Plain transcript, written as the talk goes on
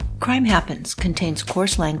Crime Happens contains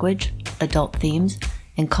coarse language, adult themes,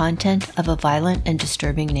 and content of a violent and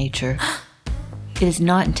disturbing nature. It is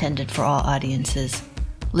not intended for all audiences.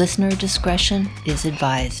 Listener discretion is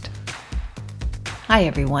advised. Hi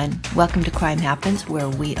everyone, welcome to Crime Happens, where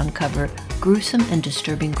we uncover gruesome and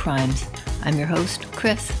disturbing crimes. I'm your host,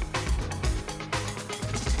 Chris.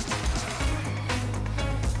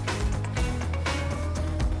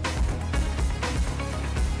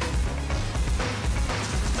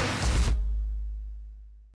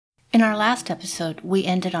 In our last episode, we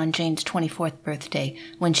ended on Jane's 24th birthday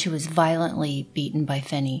when she was violently beaten by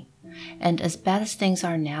Fenny. And as bad as things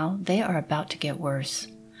are now, they are about to get worse.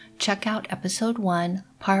 Check out episode 1,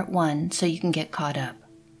 part 1, so you can get caught up.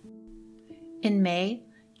 In May,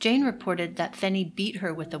 Jane reported that Fenny beat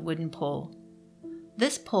her with a wooden pole.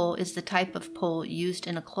 This pole is the type of pole used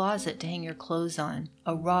in a closet to hang your clothes on,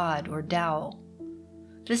 a rod or dowel.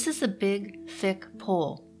 This is a big, thick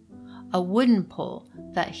pole, a wooden pole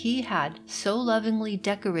that he had so lovingly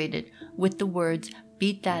decorated with the words,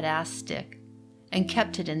 "Beat that ass stick," and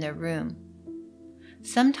kept it in their room.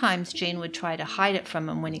 Sometimes Jane would try to hide it from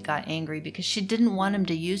him when he got angry because she didn't want him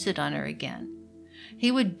to use it on her again.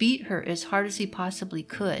 He would beat her as hard as he possibly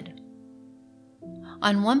could.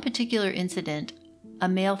 On one particular incident, a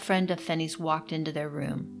male friend of Fenny's walked into their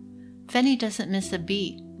room. Fenny doesn't miss a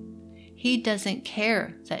beat. He doesn't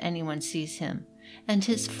care that anyone sees him, and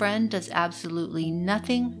his friend does absolutely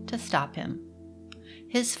nothing to stop him.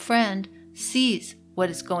 His friend sees what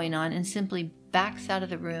is going on and simply backs out of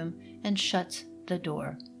the room and shuts the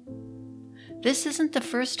door. This isn't the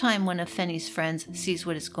first time one of Fenny's friends sees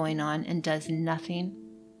what is going on and does nothing.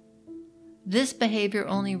 This behavior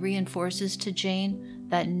only reinforces to Jane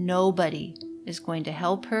that nobody is going to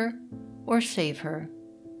help her or save her.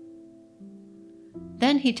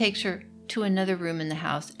 Then he takes her to another room in the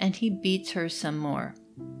house and he beats her some more.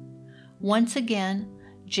 Once again,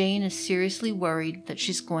 Jane is seriously worried that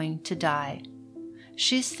she's going to die.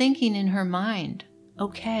 She's thinking in her mind,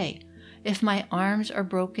 okay, if my arms are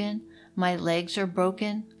broken, my legs are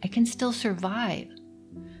broken, I can still survive.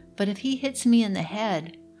 But if he hits me in the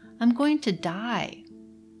head, I'm going to die.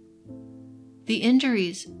 The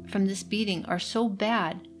injuries from this beating are so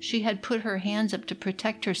bad, she had put her hands up to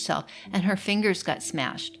protect herself and her fingers got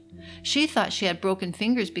smashed. She thought she had broken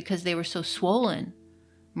fingers because they were so swollen.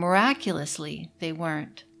 Miraculously, they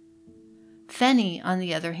weren't. Fenny, on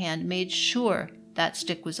the other hand, made sure that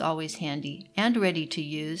stick was always handy and ready to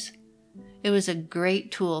use. It was a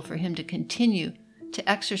great tool for him to continue to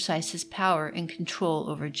exercise his power and control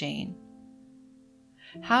over Jane.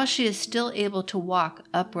 How she is still able to walk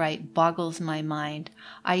upright boggles my mind.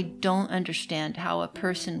 I don't understand how a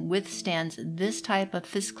person withstands this type of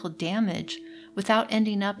physical damage without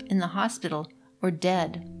ending up in the hospital or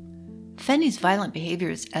dead. Fenny's violent behavior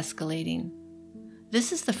is escalating.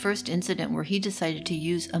 This is the first incident where he decided to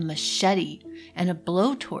use a machete and a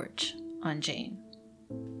blowtorch on Jane.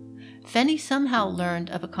 Fenny somehow learned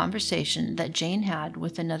of a conversation that Jane had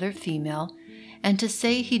with another female, and to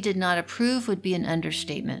say he did not approve would be an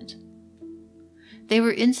understatement. They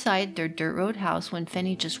were inside their dirt road house when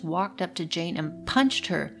Fenny just walked up to Jane and punched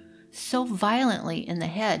her so violently in the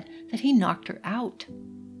head that he knocked her out.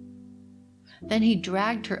 Then he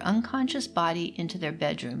dragged her unconscious body into their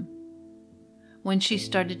bedroom. When she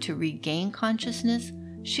started to regain consciousness,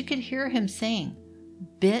 she could hear him saying,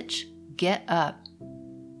 "Bitch, get up."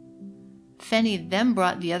 Fenny then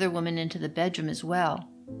brought the other woman into the bedroom as well.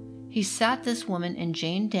 He sat this woman and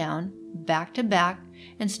Jane down, back to back,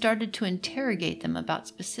 and started to interrogate them about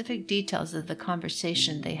specific details of the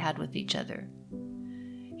conversation they had with each other.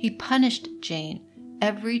 He punished Jane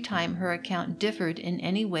every time her account differed in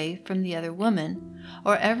any way from the other woman,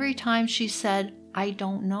 or every time she said, "I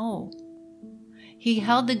don't know." He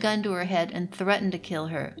held the gun to her head and threatened to kill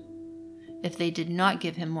her if they did not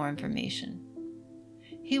give him more information.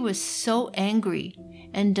 He was so angry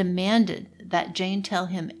and demanded that Jane tell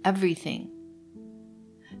him everything.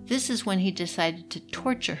 This is when he decided to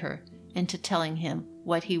torture her into telling him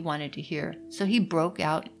what he wanted to hear, so he broke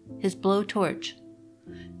out his blowtorch.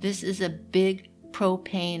 This is a big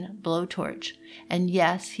propane blowtorch, and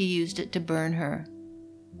yes, he used it to burn her.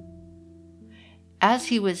 As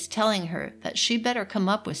he was telling her that she better come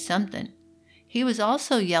up with something, he was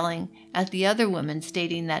also yelling at the other woman,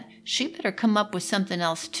 stating that she better come up with something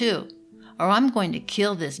else too, or I'm going to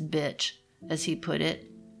kill this bitch, as he put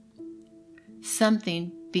it.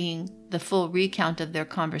 Something being the full recount of their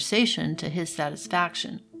conversation to his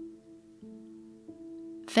satisfaction.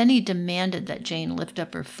 Fenny demanded that Jane lift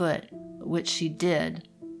up her foot, which she did,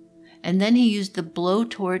 and then he used the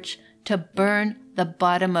blowtorch to burn the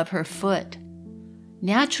bottom of her foot.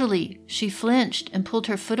 Naturally, she flinched and pulled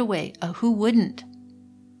her foot away. Who wouldn't?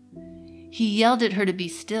 He yelled at her to be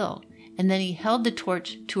still, and then he held the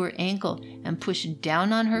torch to her ankle and pushed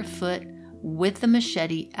down on her foot with the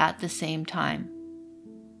machete at the same time.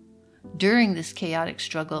 During this chaotic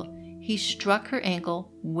struggle, he struck her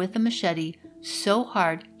ankle with the machete so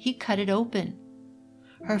hard he cut it open.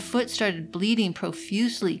 Her foot started bleeding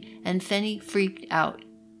profusely, and Fenny freaked out.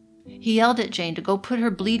 He yelled at Jane to go put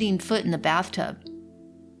her bleeding foot in the bathtub.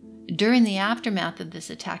 During the aftermath of this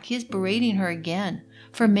attack, he is berating her again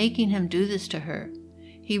for making him do this to her.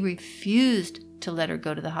 He refused to let her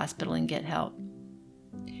go to the hospital and get help.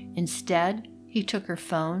 Instead, he took her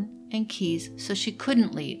phone and keys so she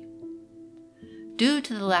couldn't leave. Due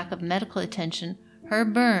to the lack of medical attention, her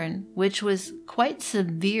burn, which was quite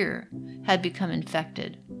severe, had become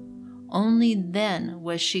infected. Only then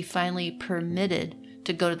was she finally permitted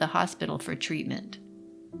to go to the hospital for treatment.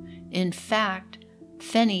 In fact,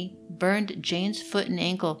 Fenny burned Jane's foot and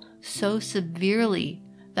ankle so severely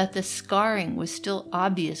that the scarring was still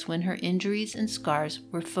obvious when her injuries and scars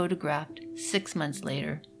were photographed 6 months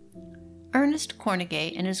later. Ernest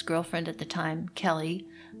Cornegay and his girlfriend at the time, Kelly,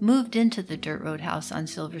 moved into the dirt road house on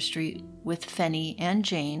Silver Street with Fenny and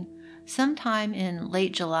Jane sometime in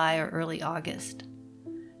late July or early August.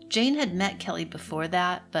 Jane had met Kelly before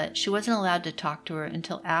that, but she wasn't allowed to talk to her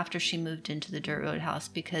until after she moved into the dirt road house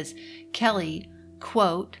because Kelly,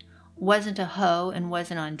 quote, wasn't a hoe and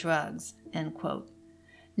wasn't on drugs, end quote.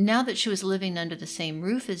 Now that she was living under the same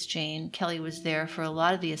roof as Jane, Kelly was there for a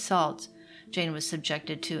lot of the assaults Jane was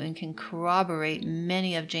subjected to and can corroborate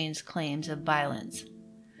many of Jane's claims of violence.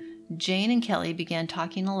 Jane and Kelly began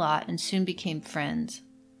talking a lot and soon became friends.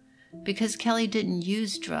 Because Kelly didn't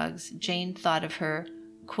use drugs, Jane thought of her,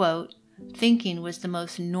 quote, thinking was the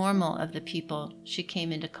most normal of the people she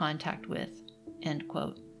came into contact with, end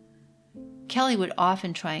quote. Kelly would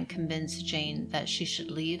often try and convince Jane that she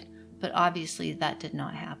should leave, but obviously that did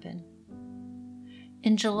not happen.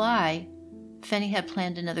 In July, Fenny had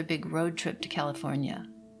planned another big road trip to California.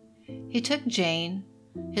 He took Jane,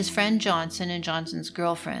 his friend Johnson, and Johnson's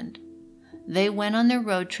girlfriend. They went on their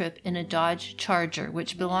road trip in a Dodge Charger,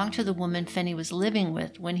 which belonged to the woman Fenny was living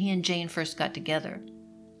with when he and Jane first got together.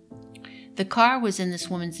 The car was in this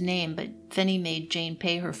woman's name, but Fenny made Jane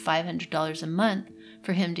pay her $500 a month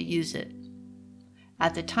for him to use it.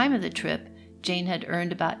 At the time of the trip, Jane had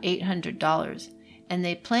earned about $800, and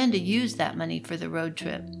they planned to use that money for the road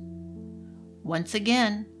trip. Once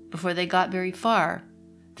again, before they got very far,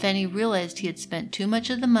 Fenny realized he had spent too much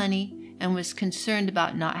of the money and was concerned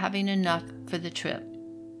about not having enough for the trip.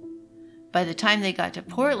 By the time they got to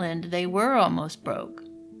Portland, they were almost broke.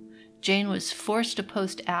 Jane was forced to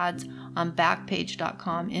post ads on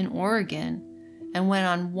Backpage.com in Oregon and went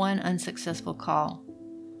on one unsuccessful call,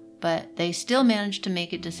 but they still managed to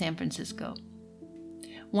make it to San Francisco.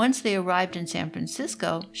 Once they arrived in San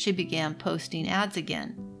Francisco, she began posting ads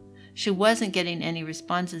again. She wasn't getting any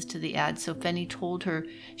responses to the ads, so Fenny told her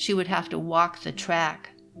she would have to walk the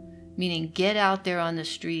track, meaning get out there on the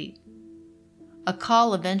street. A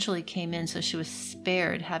call eventually came in, so she was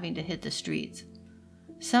spared having to hit the streets.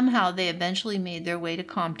 Somehow they eventually made their way to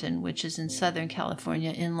Compton, which is in Southern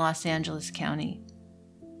California in Los Angeles County.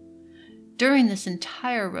 During this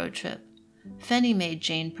entire road trip, Fenny made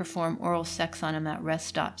Jane perform oral sex on him at rest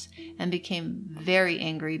stops and became very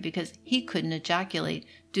angry because he couldn't ejaculate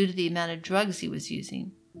due to the amount of drugs he was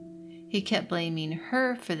using. He kept blaming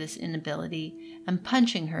her for this inability and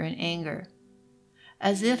punching her in anger,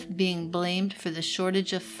 as if being blamed for the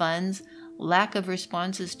shortage of funds, lack of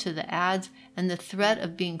responses to the ads, and the threat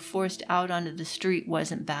of being forced out onto the street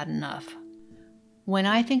wasn't bad enough. When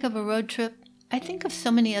I think of a road trip, I think of so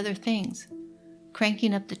many other things.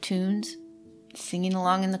 Cranking up the tunes, singing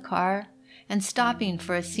along in the car, and stopping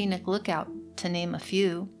for a scenic lookout, to name a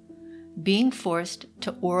few. Being forced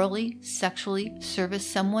to orally, sexually service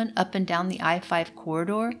someone up and down the I-5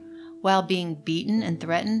 corridor while being beaten and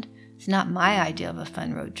threatened is not my idea of a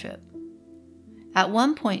fun road trip. At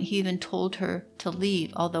one point, he even told her to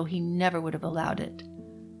leave, although he never would have allowed it.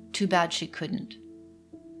 Too bad she couldn't.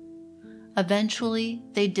 Eventually,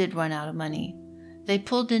 they did run out of money. They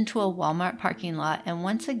pulled into a Walmart parking lot, and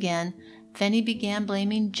once again, Fenny began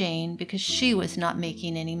blaming Jane because she was not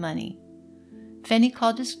making any money. Fenny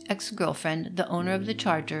called his ex-girlfriend, the owner of the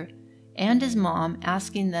Charger, and his mom,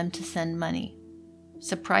 asking them to send money.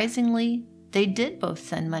 Surprisingly, they did both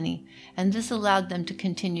send money, and this allowed them to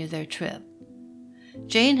continue their trip.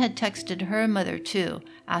 Jane had texted her mother too,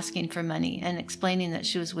 asking for money and explaining that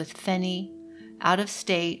she was with Fenny, out of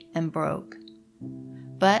state, and broke.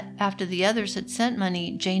 But after the others had sent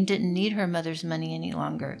money, Jane didn't need her mother's money any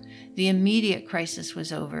longer. The immediate crisis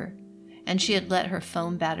was over, and she had let her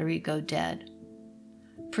phone battery go dead.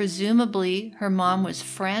 Presumably, her mom was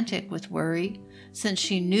frantic with worry, since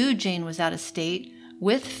she knew Jane was out of state,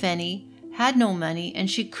 with Fenny, had no money, and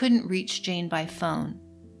she couldn't reach Jane by phone.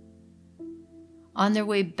 On their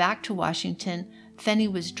way back to Washington, Fenny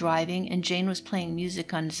was driving and Jane was playing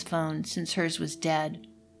music on his phone since hers was dead.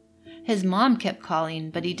 His mom kept calling,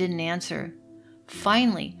 but he didn't answer.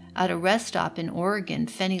 Finally, at a rest stop in Oregon,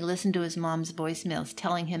 Fenny listened to his mom's voicemails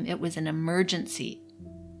telling him it was an emergency.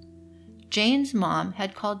 Jane's mom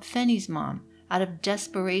had called Fenny's mom out of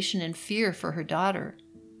desperation and fear for her daughter.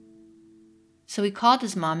 So he called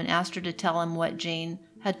his mom and asked her to tell him what Jane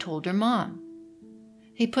had told her mom.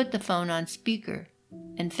 He put the phone on speaker,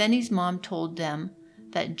 and Fenny's mom told them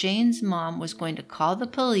that Jane's mom was going to call the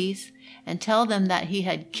police and tell them that he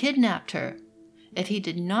had kidnapped her if he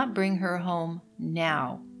did not bring her home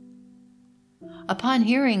now. Upon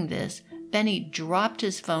hearing this, Benny dropped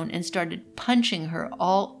his phone and started punching her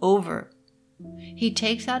all over. He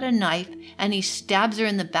takes out a knife and he stabs her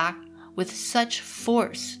in the back with such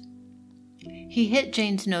force. He hit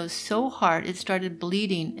Jane's nose so hard it started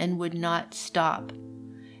bleeding and would not stop,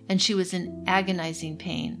 and she was in agonizing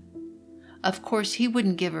pain. Of course, he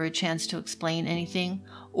wouldn't give her a chance to explain anything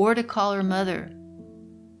or to call her mother.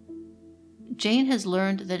 Jane has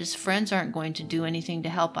learned that his friends aren't going to do anything to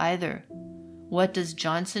help either. What does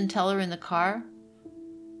Johnson tell her in the car?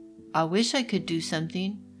 "I wish I could do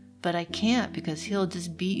something, but I can't because he'll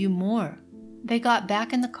just beat you more." They got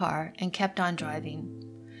back in the car and kept on driving.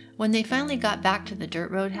 When they finally got back to the dirt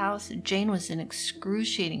road house, Jane was in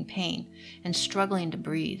excruciating pain and struggling to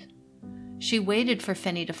breathe. She waited for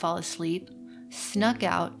Fenny to fall asleep, snuck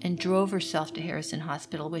out, and drove herself to Harrison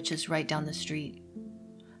Hospital, which is right down the street.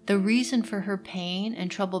 The reason for her pain and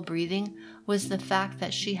trouble breathing was the fact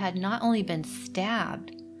that she had not only been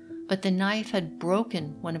stabbed, but the knife had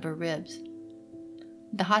broken one of her ribs.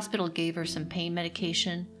 The hospital gave her some pain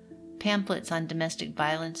medication, pamphlets on domestic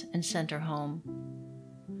violence, and sent her home.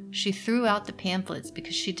 She threw out the pamphlets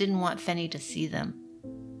because she didn't want Fenny to see them.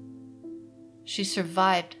 She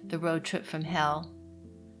survived the road trip from hell.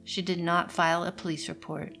 She did not file a police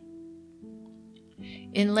report.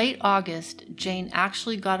 In late August, Jane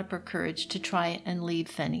actually got up her courage to try and leave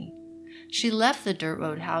Fenny. She left the dirt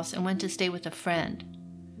road house and went to stay with a friend.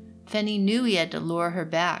 Fenny knew he had to lure her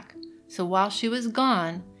back, so while she was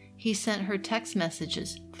gone, he sent her text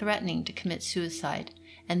messages threatening to commit suicide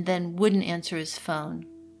and then wouldn't answer his phone.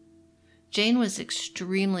 Jane was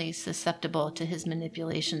extremely susceptible to his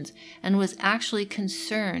manipulations and was actually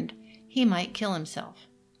concerned he might kill himself.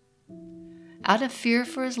 Out of fear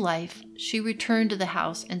for his life, she returned to the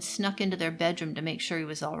house and snuck into their bedroom to make sure he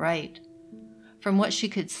was all right. From what she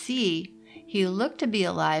could see, he looked to be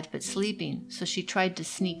alive but sleeping, so she tried to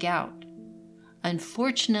sneak out.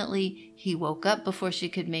 Unfortunately, he woke up before she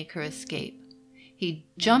could make her escape. He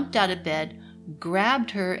jumped out of bed,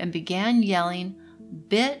 grabbed her, and began yelling,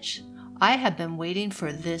 "Bitch, I have been waiting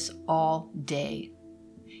for this all day."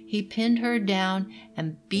 He pinned her down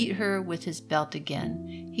and beat her with his belt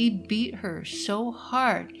again. He beat her so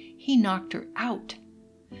hard, he knocked her out.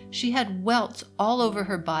 She had welts all over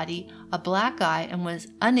her body, a black eye, and was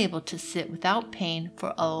unable to sit without pain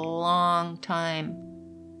for a long time.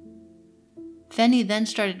 Fenny then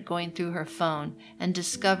started going through her phone and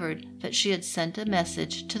discovered that she had sent a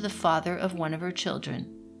message to the father of one of her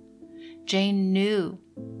children. Jane knew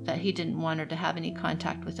that he didn't want her to have any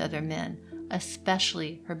contact with other men,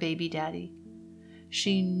 especially her baby daddy.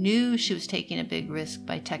 She knew she was taking a big risk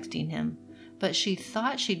by texting him, but she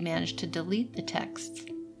thought she'd managed to delete the texts.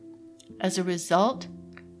 As a result,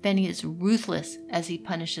 Benny is ruthless as he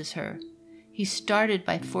punishes her. He started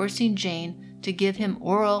by forcing Jane to give him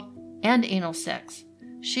oral and anal sex.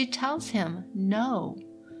 She tells him no,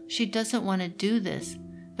 she doesn't want to do this,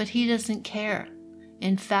 but he doesn't care.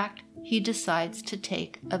 In fact, he decides to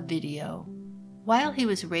take a video. While he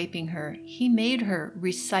was raping her, he made her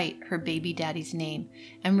recite her baby daddy's name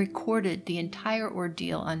and recorded the entire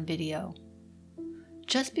ordeal on video.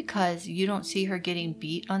 Just because you don't see her getting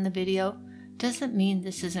beat on the video doesn't mean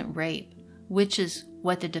this isn't rape, which is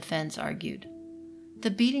what the defense argued. The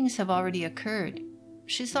beatings have already occurred.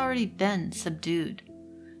 She's already been subdued.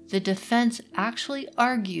 The defense actually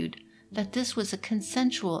argued that this was a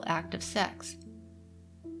consensual act of sex.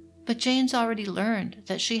 But Jane's already learned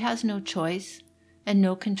that she has no choice and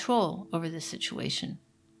no control over this situation.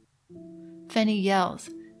 Fenny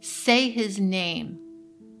yells, "Say his name.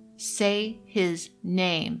 Say his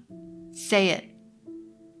name. Say it."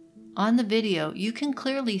 On the video, you can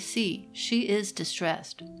clearly see she is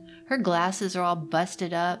distressed. Her glasses are all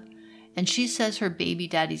busted up, and she says her baby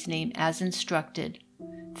daddy's name as instructed.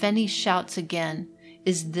 Fenny shouts again,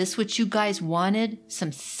 "Is this what you guys wanted?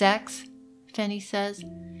 Some sex?" Fenny says.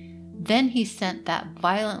 Then he sent that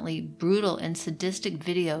violently brutal and sadistic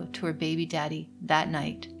video to her baby daddy that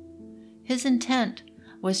night. His intent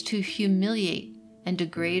was to humiliate and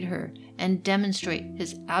degrade her and demonstrate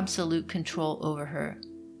his absolute control over her.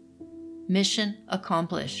 Mission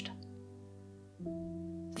accomplished.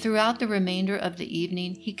 Throughout the remainder of the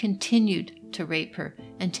evening, he continued to rape her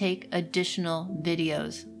and take additional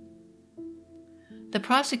videos. The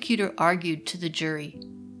prosecutor argued to the jury,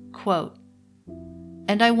 quote,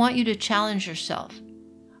 "And I want you to challenge yourself.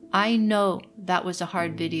 I know that was a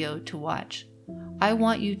hard video to watch. I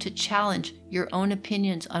want you to challenge your own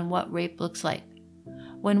opinions on what rape looks like.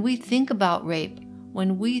 When we think about rape,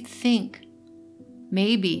 when we think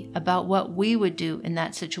maybe about what we would do in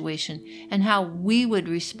that situation and how we would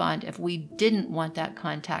respond if we didn't want that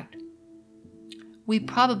contact, we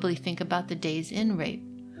probably think about the days in rape.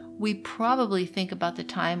 We probably think about the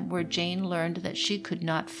time where Jane learned that she could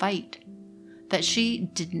not fight, that she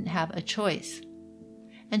didn't have a choice.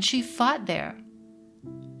 And she fought there.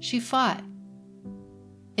 She fought.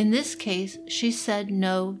 In this case, she said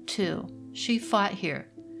no too. She fought here.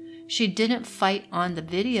 She didn't fight on the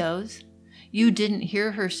videos. You didn't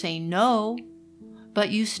hear her say no,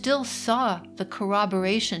 but you still saw the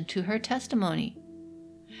corroboration to her testimony.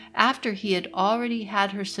 After he had already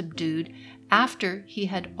had her subdued, after he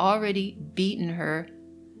had already beaten her,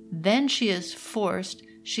 then she is forced,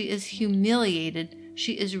 she is humiliated,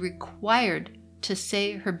 she is required to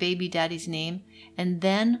say her baby daddy's name, and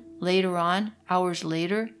then later on, hours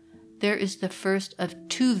later, there is the first of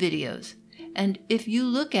 2 videos. And if you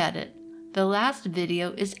look at it, the last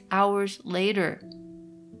video is hours later.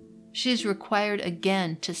 She is required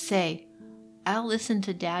again to say, "I'll listen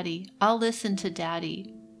to daddy, I'll listen to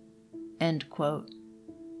daddy." End quote.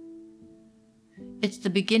 It's the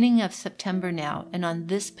beginning of September now, and on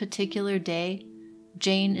this particular day,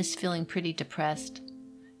 Jane is feeling pretty depressed.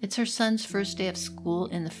 It's her son's first day of school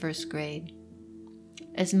in the 1st grade.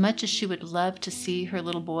 As much as she would love to see her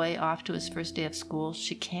little boy off to his first day of school,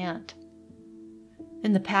 she can't.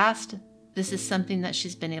 In the past, this is something that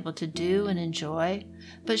she's been able to do and enjoy,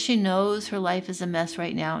 but she knows her life is a mess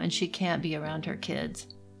right now and she can't be around her kids.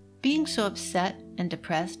 Being so upset and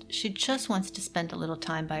depressed, she just wants to spend a little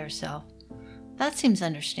time by herself. That seems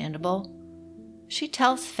understandable. She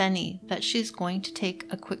tells Fenny that she's going to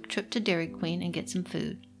take a quick trip to Dairy Queen and get some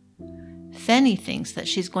food. Fenny thinks that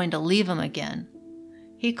she's going to leave him again.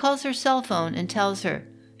 He calls her cell phone and tells her,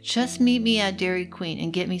 "Just meet me at Dairy Queen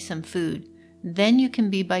and get me some food. Then you can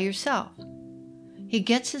be by yourself." He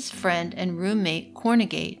gets his friend and roommate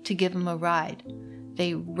Cornegate to give him a ride.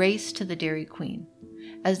 They race to the Dairy Queen.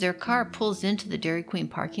 As their car pulls into the Dairy Queen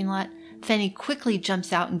parking lot, Fenny quickly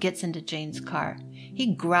jumps out and gets into Jane's car.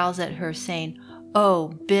 He growls at her saying,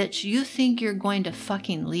 "Oh, bitch, you think you're going to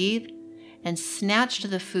fucking leave?" and snatched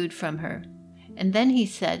the food from her. And then he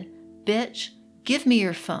said, "Bitch, give me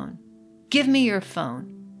your phone. Give me your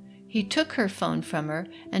phone." He took her phone from her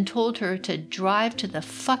and told her to drive to the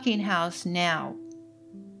fucking house now.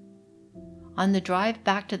 On the drive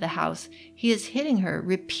back to the house, he is hitting her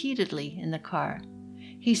repeatedly in the car.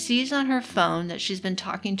 He sees on her phone that she's been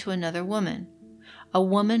talking to another woman, a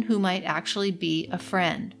woman who might actually be a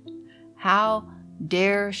friend. How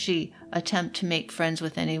dare she attempt to make friends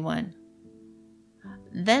with anyone?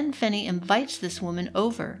 Then Fenny invites this woman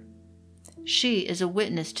over. She is a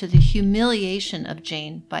witness to the humiliation of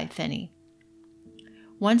Jane by Fenny.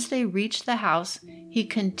 Once they reached the house, he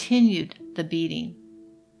continued the beating.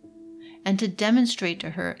 And to demonstrate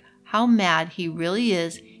to her how mad he really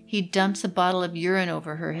is, he dumps a bottle of urine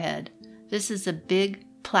over her head. This is a big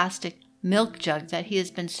plastic milk jug that he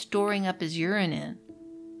has been storing up his urine in.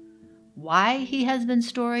 Why he has been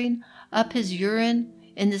storing up his urine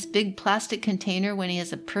in this big plastic container when he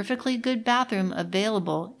has a perfectly good bathroom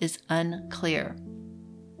available is unclear.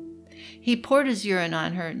 He poured his urine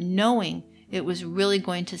on her, knowing it was really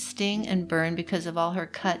going to sting and burn because of all her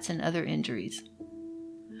cuts and other injuries.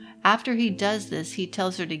 After he does this, he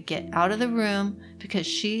tells her to get out of the room because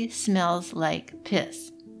she smells like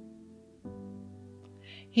piss.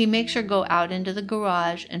 He makes her go out into the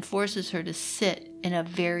garage and forces her to sit in a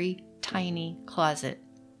very tiny closet.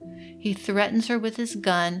 He threatens her with his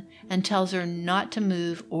gun and tells her not to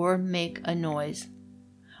move or make a noise.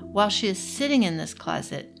 While she is sitting in this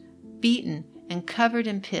closet, beaten and covered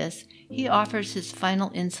in piss, he offers his final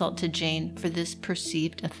insult to Jane for this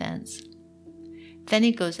perceived offense. Then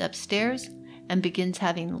he goes upstairs and begins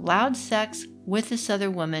having loud sex with this other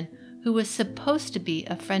woman who was supposed to be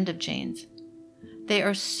a friend of Jane's. They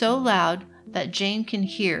are so loud that Jane can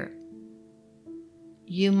hear.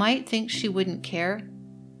 You might think she wouldn't care,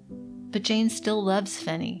 but Jane still loves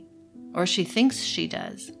Fenny, or she thinks she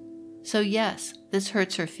does. So yes, this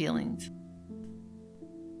hurts her feelings.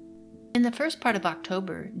 In the first part of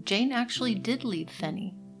October, Jane actually did leave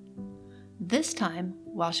Fenny. This time,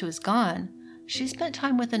 while she was gone, she spent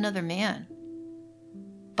time with another man.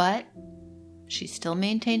 But she still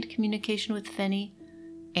maintained communication with Fenny,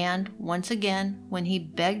 and once again, when he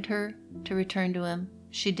begged her to return to him,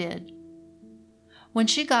 she did. When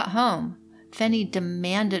she got home, Fenny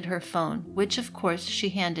demanded her phone, which of course she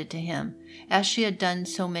handed to him, as she had done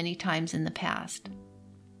so many times in the past.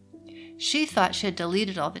 She thought she had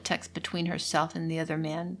deleted all the texts between herself and the other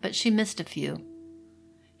man, but she missed a few.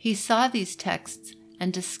 He saw these texts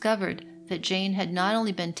and discovered that Jane had not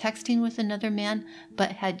only been texting with another man,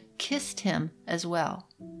 but had kissed him as well.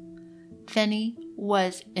 Fenny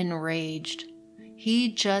was enraged.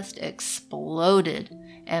 He just exploded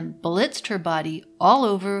and blitzed her body all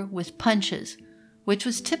over with punches, which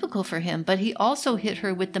was typical for him, but he also hit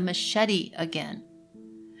her with the machete again.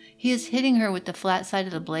 He is hitting her with the flat side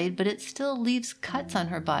of the blade, but it still leaves cuts on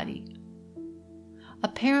her body.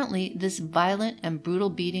 Apparently, this violent and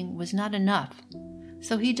brutal beating was not enough,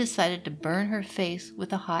 so he decided to burn her face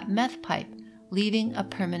with a hot meth pipe, leaving a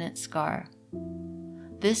permanent scar.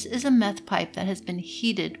 This is a meth pipe that has been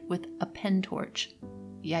heated with a pen torch.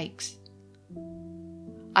 Yikes.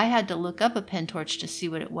 I had to look up a pen torch to see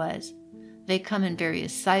what it was. They come in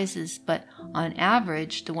various sizes, but on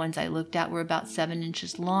average, the ones I looked at were about 7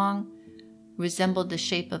 inches long, resembled the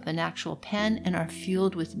shape of an actual pen, and are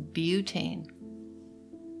fueled with butane.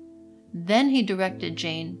 Then he directed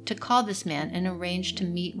Jane to call this man and arrange to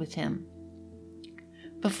meet with him.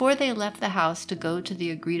 Before they left the house to go to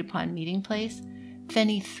the agreed-upon meeting place,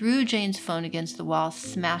 Fenny threw Jane's phone against the wall,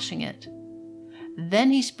 smashing it.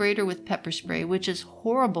 Then he sprayed her with pepper spray, which is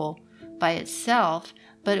horrible by itself,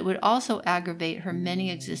 but it would also aggravate her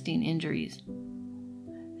many existing injuries.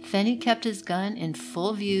 Fenny kept his gun in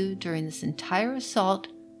full view during this entire assault,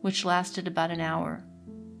 which lasted about an hour.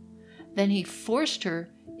 Then he forced her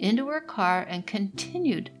into her car and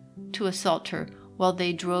continued to assault her while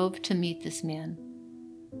they drove to meet this man.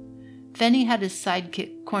 Fenny had his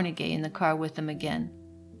sidekick Cornegay in the car with him again.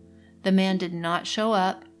 The man did not show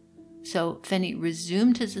up, so Fenny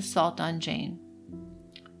resumed his assault on Jane.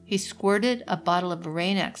 He squirted a bottle of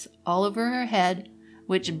Rain-X all over her head,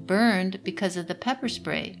 which burned because of the pepper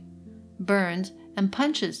spray, burns, and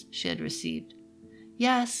punches she had received.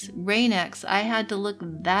 Yes, Rain-X, I had to look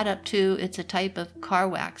that up too. It's a type of car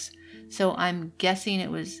wax, so I'm guessing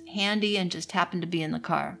it was handy and just happened to be in the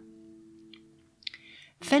car.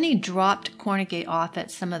 Fenny dropped Cornegay off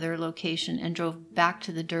at some other location and drove back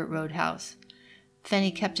to the dirt road house.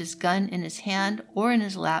 Fenny kept his gun in his hand or in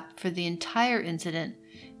his lap for the entire incident,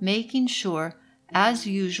 making sure, as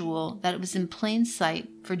usual, that it was in plain sight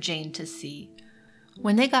for Jane to see.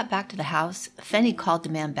 When they got back to the house, Fenny called the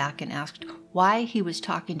man back and asked why he was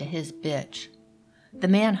talking to his bitch. The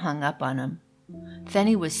man hung up on him.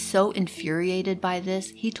 Fenny was so infuriated by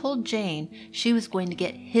this, he told Jane she was going to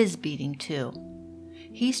get his beating too.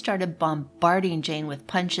 He started bombarding Jane with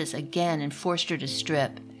punches again and forced her to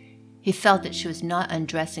strip. He felt that she was not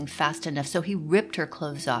undressing fast enough, so he ripped her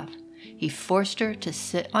clothes off. He forced her to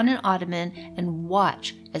sit on an ottoman and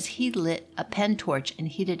watch as he lit a pen torch and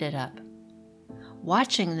heated it up.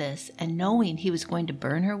 Watching this and knowing he was going to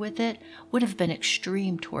burn her with it would have been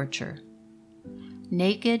extreme torture.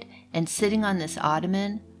 Naked and sitting on this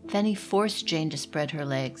ottoman, Fenny forced Jane to spread her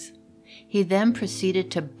legs. He then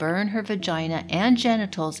proceeded to burn her vagina and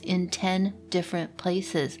genitals in 10 different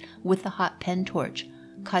places with the hot pen torch,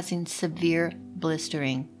 causing severe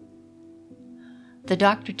blistering. The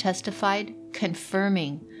doctor testified,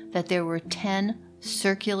 confirming that there were 10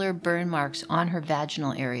 circular burn marks on her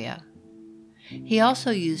vaginal area. He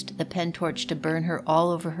also used the pen torch to burn her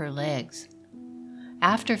all over her legs.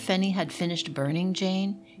 After Fenny had finished burning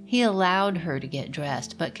Jane, he allowed her to get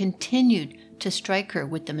dressed, but continued to strike her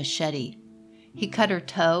with the machete. He cut her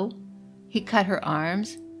toe, he cut her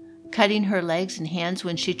arms, cutting her legs and hands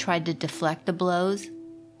when she tried to deflect the blows.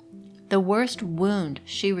 The worst wound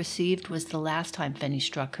she received was the last time Fenny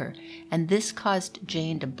struck her, and this caused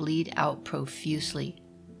Jane to bleed out profusely.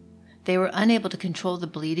 They were unable to control the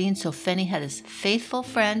bleeding, so Fenny had his faithful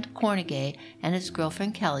friend Cornegay and his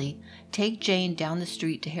girlfriend Kelly take Jane down the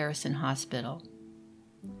street to Harrison Hospital.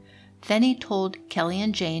 Fenny told Kelly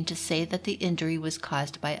and Jane to say that the injury was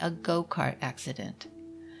caused by a go-kart accident.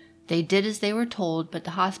 They did as they were told, but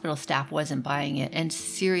the hospital staff wasn't buying it and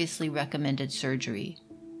seriously recommended surgery.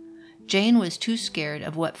 Jane was too scared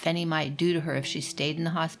of what Fenny might do to her if she stayed in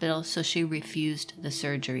the hospital, so she refused the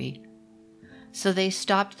surgery. So they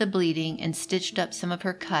stopped the bleeding and stitched up some of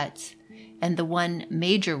her cuts and the one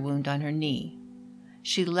major wound on her knee.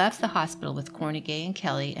 She left the hospital with Cornegay and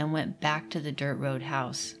Kelly and went back to the dirt road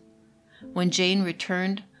house. When Jane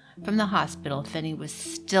returned from the hospital, Fenny was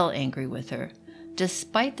still angry with her,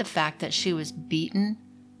 despite the fact that she was beaten,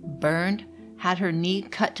 burned, had her knee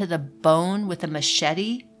cut to the bone with a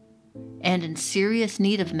machete, and in serious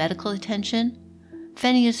need of medical attention.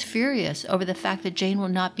 Fenny is furious over the fact that Jane will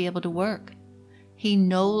not be able to work. He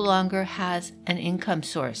no longer has an income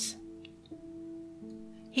source.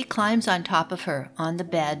 He climbs on top of her on the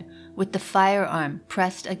bed with the firearm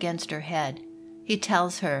pressed against her head. He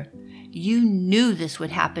tells her, "You knew this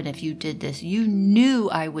would happen if you did this. You knew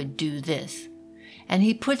I would do this." And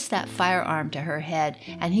he puts that firearm to her head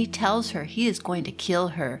and he tells her he is going to kill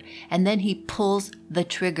her, and then he pulls the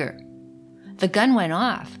trigger. The gun went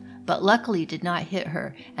off, but luckily did not hit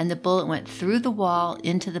her, and the bullet went through the wall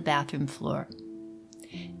into the bathroom floor.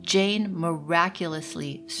 Jane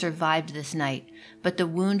miraculously survived this night, but the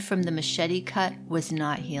wound from the machete cut was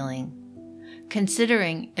not healing.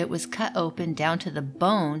 Considering it was cut open down to the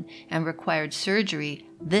bone and required surgery,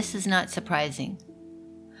 this is not surprising.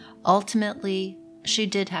 Ultimately, she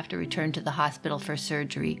did have to return to the hospital for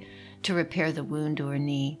surgery to repair the wound to her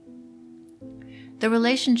knee. The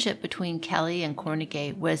relationship between Kelly and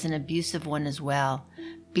Cornegay was an abusive one as well.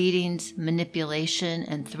 Beatings, manipulation,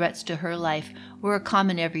 and threats to her life were a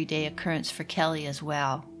common everyday occurrence for Kelly as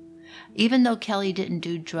well. Even though Kelly didn't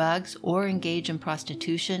do drugs or engage in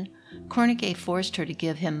prostitution, Cornegay forced her to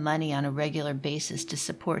give him money on a regular basis to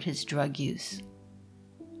support his drug use.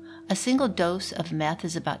 A single dose of meth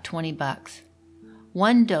is about $20.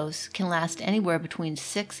 One dose can last anywhere between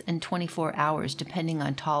 6 and 24 hours depending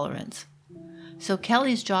on tolerance. So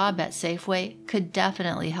Kelly's job at Safeway could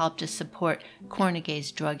definitely help to support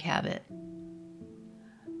Cornegay's drug habit.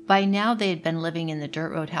 By now they had been living in the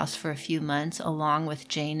dirt road house for a few months along with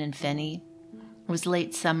Jane and Fenny. It was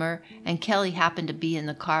late summer and Kelly happened to be in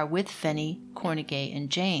the car with Fenny, Cornegay, and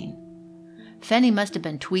Jane. Fenny must have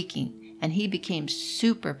been tweaking and he became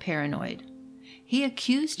super paranoid. He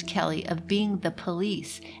accused Kelly of being the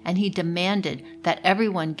police and he demanded that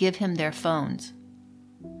everyone give him their phones.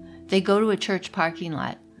 They go to a church parking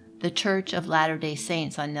lot, the Church of Latter-day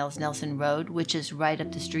Saints on Nels Nelson Road, which is right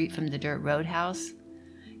up the street from the dirt road house.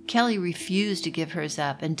 Kelly refused to give hers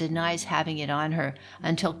up and denies having it on her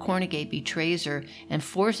until Cornegay betrays her and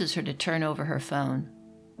forces her to turn over her phone.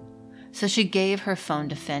 So she gave her phone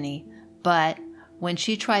to Fenny, but when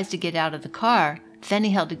she tries to get out of the car,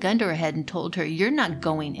 Fenny held a gun to her head and told her, "You're not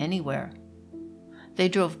going anywhere." They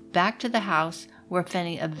drove back to the house where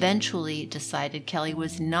Fenny eventually decided Kelly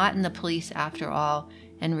was not in the police after all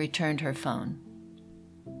and returned her phone.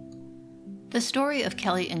 The story of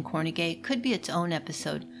Kelly and Cornegay could be its own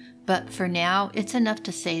episode, but for now, it's enough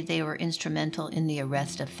to say they were instrumental in the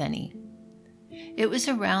arrest of Fenny. It was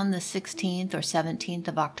around the 16th or 17th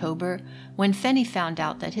of October when Fenny found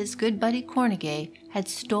out that his good buddy Cornegay had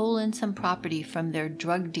stolen some property from their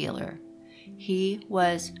drug dealer. He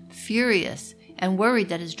was furious and worried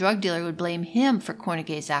that his drug dealer would blame him for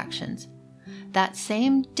Cornegay's actions. That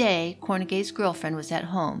same day, Cornegay's girlfriend was at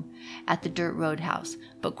home at the dirt road house,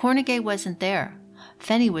 but Cornegay wasn't there.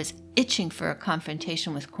 Fenny was itching for a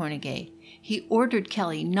confrontation with Cornegay. He ordered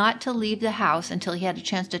Kelly not to leave the house until he had a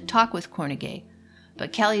chance to talk with Cornegay,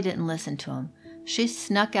 but Kelly didn't listen to him. She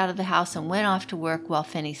snuck out of the house and went off to work while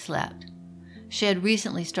Fenny slept. She had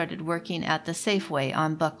recently started working at the Safeway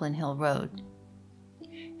on Buckland Hill Road.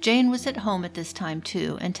 Jane was at home at this time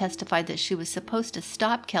too and testified that she was supposed to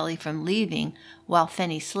stop Kelly from leaving while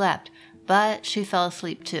Fenny slept, but she fell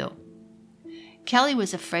asleep too. Kelly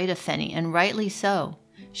was afraid of Fenny, and rightly so.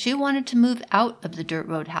 She wanted to move out of the dirt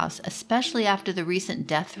road house, especially after the recent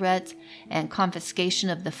death threats and confiscation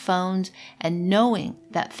of the phones and knowing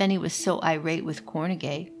that Fenny was so irate with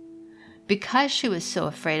Cornegay. Because she was so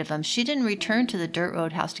afraid of him, she didn't return to the dirt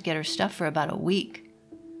road house to get her stuff for about a week.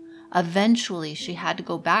 Eventually, she had to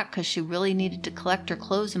go back because she really needed to collect her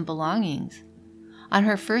clothes and belongings. On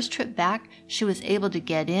her first trip back, she was able to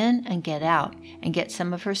get in and get out and get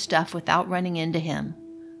some of her stuff without running into him.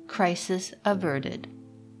 Crisis averted.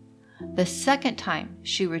 The second time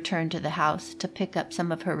she returned to the house to pick up some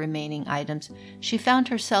of her remaining items, she found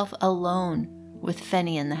herself alone with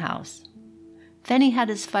Fenny in the house. Fenny had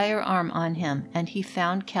his firearm on him, and he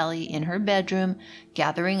found Kelly in her bedroom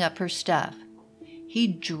gathering up her stuff. he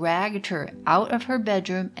dragged her out of her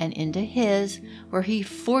bedroom and into his, where he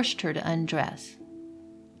forced her to undress.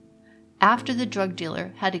 After the drug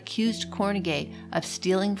dealer had accused Cornegay of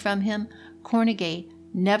stealing from him, Cornegay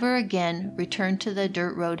never again returned to the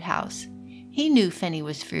dirt road house. He knew Fenny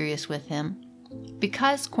was furious with him.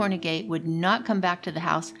 Because Cornegay would not come back to the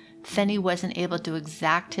house, Fenny wasn't able to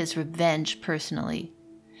exact his revenge personally.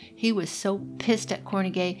 He was so pissed at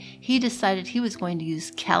Cornegay, he decided he was going to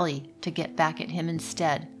use Kelly to get back at him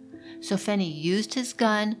instead. So Fenny used his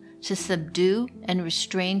gun to subdue and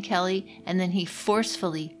restrain Kelly, and then he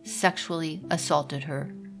forcefully sexually assaulted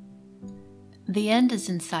her. The end is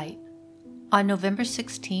in sight. On November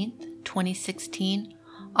 16, 2016,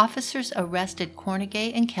 officers arrested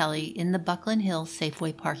Cornegay and Kelly in the Buckland Hills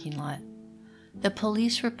Safeway parking lot. The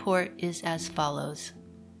police report is as follows.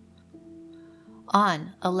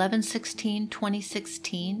 On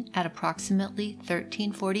 11/16/2016, at approximately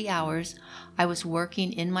 1340 hours, I was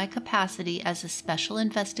working in my capacity as a Special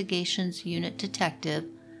Investigations Unit detective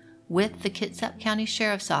with the Kitsap County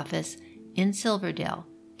Sheriff's Office in Silverdale,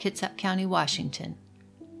 Kitsap County, Washington.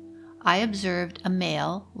 I observed a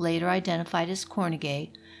male, later identified as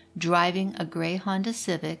Cornegay, driving a gray Honda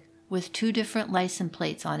Civic with 2 different license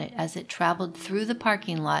plates on it as it traveled through the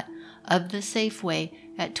parking lot of the Safeway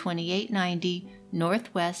at 2890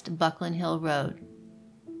 Northwest Buckland Hill Road.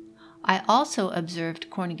 I also observed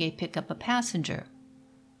Cornegay pick up a passenger,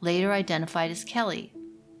 later identified as Kelly.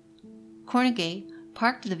 Cornegay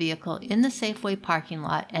parked the vehicle in the Safeway parking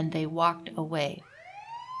lot and they walked away.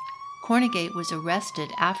 Cornegay was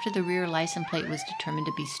arrested after the rear license plate was determined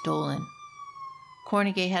to be stolen.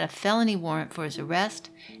 Cornegay had a felony warrant for his arrest,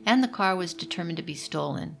 and the car was determined to be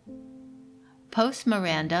stolen. Post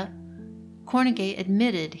Miranda, Cornegay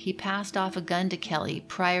admitted he passed off a gun to Kelly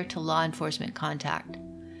prior to law enforcement contact.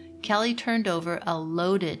 Kelly turned over a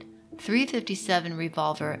loaded .357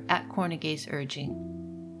 revolver at Cornegay's urging.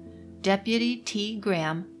 Deputy T.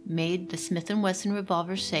 Graham made the Smith & Wesson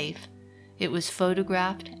revolver safe. It was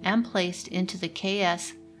photographed and placed into the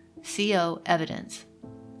KSCO evidence.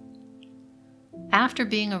 After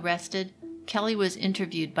being arrested, Kelly was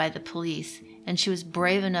interviewed by the police, and she was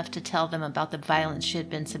brave enough to tell them about the violence she had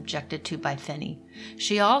been subjected to by Fenny.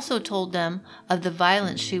 She also told them of the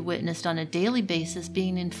violence she witnessed on a daily basis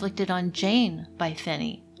being inflicted on Jane by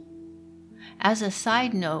Fenny. As a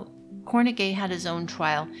side note, Cornegay had his own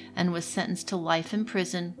trial and was sentenced to life in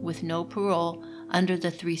prison with no parole under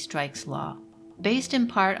the 3 strikes law. Based in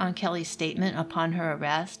part on Kelly's statement upon her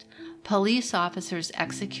arrest, police officers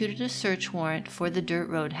executed a search warrant for the Dirt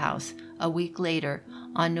Road house a week later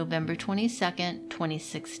on November 22,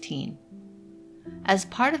 2016. As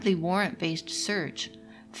part of the warrant-based search,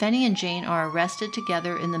 Fenny and Jane are arrested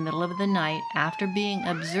together in the middle of the night after being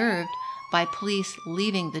observed by police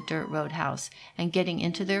leaving the Dirt Road house and getting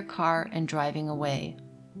into their car and driving away.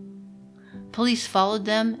 Police followed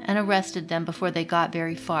them and arrested them before they got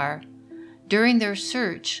very far. During their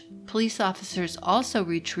search, police officers also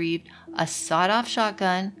retrieved a sawed-off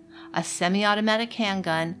shotgun, a semi-automatic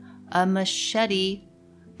handgun, a machete,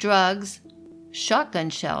 drugs, shotgun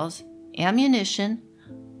shells, ammunition,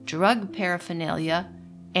 drug paraphernalia,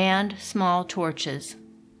 and small torches.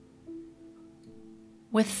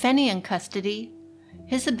 With Fenny in custody,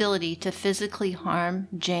 his ability to physically harm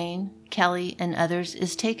Jane, Kelly, and others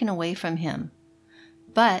is taken away from him.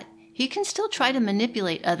 But he can still try to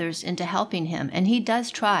manipulate others into helping him, and he does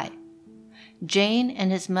try. Jane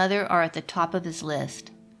and his mother are at the top of his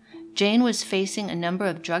list. Jane was facing a number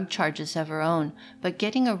of drug charges of her own, but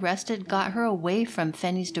getting arrested got her away from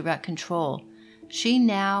Fenny's direct control. She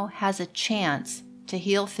now has a chance to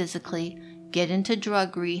heal physically, get into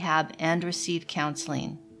drug rehab, and receive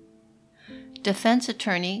counseling. Defense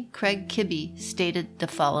attorney Craig Kibbe stated the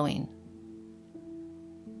following.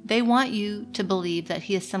 They want you to believe that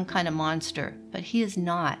he is some kind of monster, but he is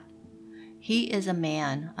not. He is a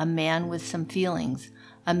man with some feelings,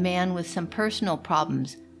 a man with some personal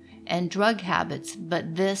problems and drug habits,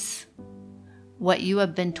 but this, what you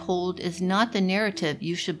have been told, is not the narrative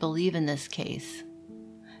you should believe in this case.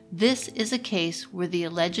 This is a case where the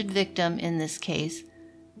alleged victim in this case,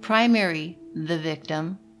 the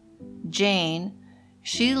victim, Jane,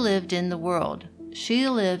 she lived in the world. She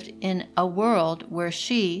lived in a world where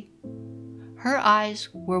her eyes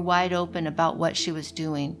were wide open about what she was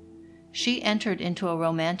doing. She entered into a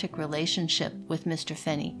romantic relationship with Mr.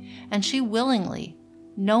 Fenny, and she willingly,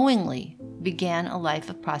 knowingly began a life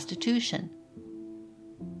of prostitution.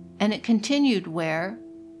 And it continued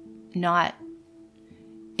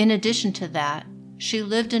in addition to that, she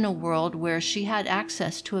lived in a world where she had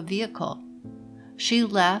access to a vehicle. She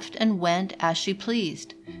left and went as she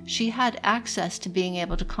pleased. She had access to being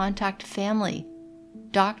able to contact family,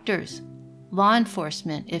 doctors, law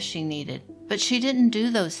enforcement if she needed, but she didn't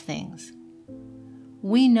do those things.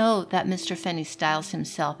 We know that Mr. Finney styles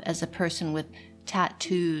himself as a person with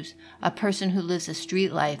tattoos, a person who lives a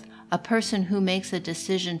street life, a person who makes a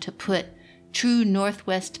decision to put true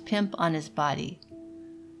Northwest pimp on his body.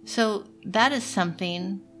 So that is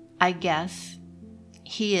something, I guess,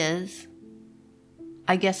 he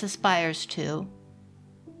aspires to.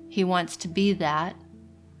 He wants to be that.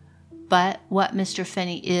 But what Mr.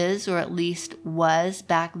 Finney is, or at least was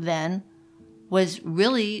back then, was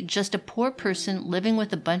really just a poor person living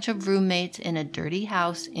with a bunch of roommates in a dirty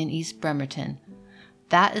house in East Bremerton.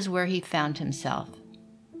 That is where he found himself.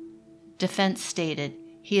 Defense stated,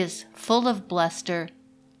 he is full of bluster.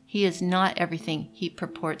 He is not everything he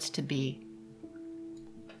purports to be.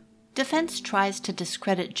 Defense tries to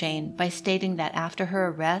discredit Jane by stating that after her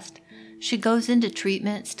arrest, she goes into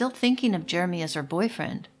treatment still thinking of Jeremy as her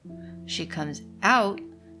boyfriend. She comes out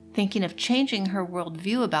thinking of changing her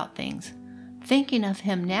worldview about things, thinking of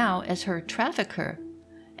him now as her trafficker,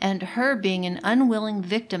 and her being an unwilling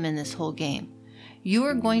victim in this whole game. You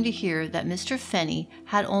are going to hear that Mr. Finney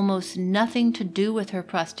had almost nothing to do with her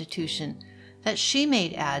prostitution, that she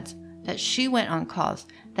made ads, that she went on calls,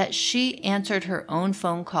 that she answered her own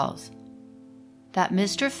phone calls, that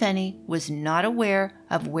Mr. Finney was not aware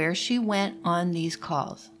of where she went on these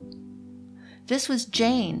calls. This was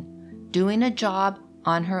Jane doing a job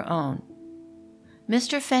on her own.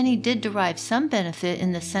 Mr. Finney did derive some benefit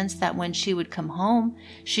in the sense that when she would come home,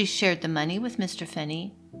 she shared the money with Mr.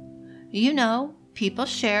 Finney. You know, people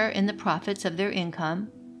share in the profits of their income.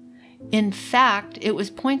 In fact, it was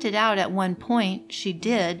pointed out at one point she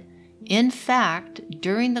did, in fact,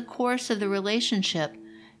 during the course of the relationship,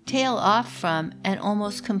 tail off from and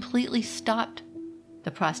almost completely stopped the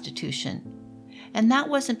prostitution. And that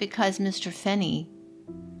wasn't because Mr. Finney,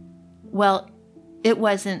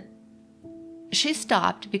 she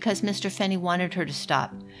stopped because Mr. Finney wanted her to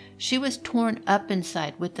stop. She was torn up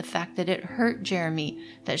inside with the fact that it hurt Jeremy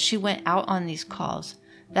that she went out on these calls,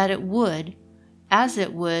 that it would, as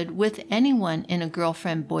it would with anyone in a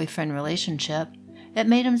girlfriend-boyfriend relationship, it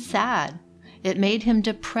made him sad. It made him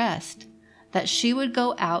depressed that she would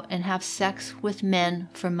go out and have sex with men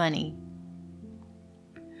for money.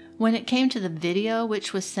 When it came to the video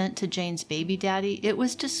which was sent to Jane's baby daddy, it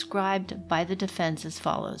was described by the defense as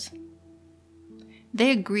follows.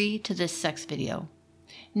 They agree to this sex video.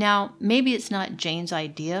 Now, maybe it's not Jane's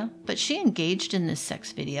idea, but she engaged in this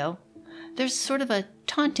sex video. There's sort of a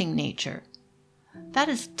taunting nature. That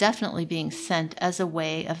is definitely being sent as a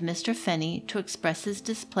way of Mr. Finney to express his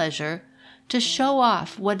displeasure, to show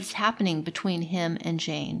off what is happening between him and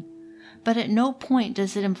Jane. But at no point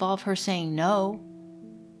does it involve her saying no.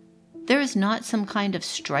 There is not some kind of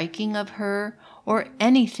striking of her or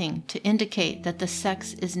anything to indicate that the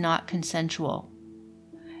sex is not consensual.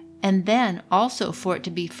 And then also for it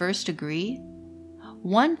to be first degree.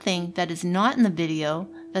 One thing that is not in the video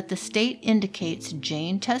that the state indicates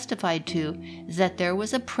Jane testified to is that there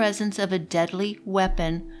was a presence of a deadly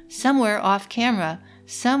weapon somewhere off camera,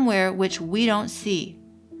 somewhere which we don't see.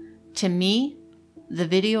 To me, the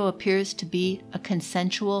video appears to be a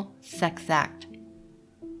consensual sex act.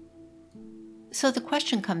 So the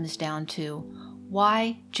question comes down to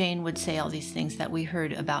why Jane would say all these things that we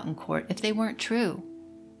heard about in court if they weren't true.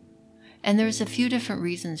 And there's a few different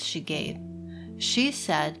reasons she gave. She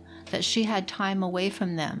said that she had time away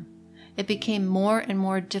from them. It became more and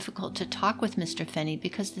more difficult to talk with Mr. Finney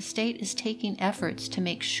because the state is taking efforts to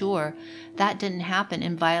make sure that didn't happen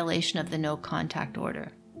in violation of the no contact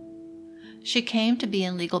order. She came to be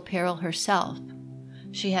in legal peril herself.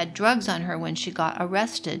 She had drugs on her when she got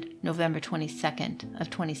arrested November 22nd of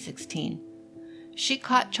 2016. She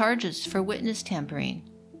caught charges for witness tampering.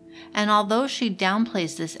 And although she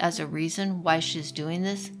downplays this as a reason why she's doing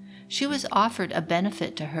this, she was offered a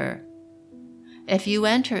benefit to her. If you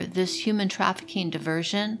enter this human trafficking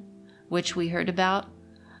diversion, which we heard about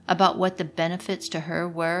what the benefits to her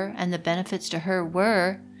were, and the benefits to her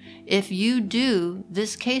were, if you do,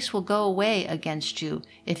 this case will go away against you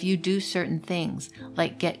if you do certain things,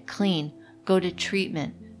 like get clean, go to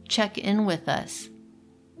treatment, check in with us.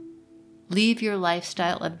 Leave your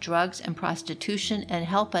lifestyle of drugs and prostitution and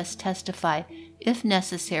help us testify, if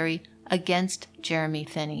necessary, against Jeremy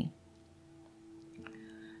Finney.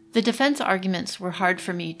 The defense arguments were hard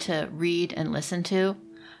for me to read and listen to.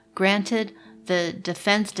 Granted, the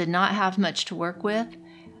defense did not have much to work with,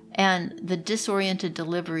 and the disoriented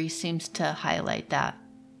delivery seems to highlight that.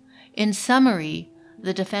 In summary,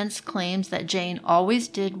 the defense claims that Jane always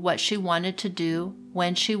did what she wanted to do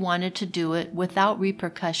when she wanted to do it without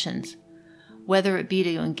repercussions, whether it be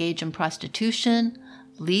to engage in prostitution,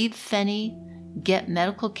 leave Fenny, get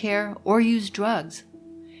medical care, or use drugs.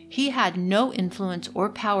 He had no influence or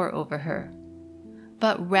power over her,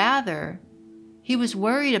 but rather, he was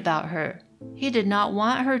worried about her. He did not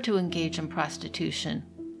want her to engage in prostitution.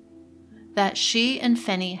 That she and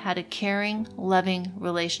Fenny had a caring, loving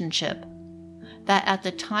relationship. That at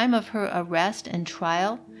the time of her arrest and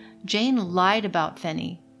trial, Jane lied about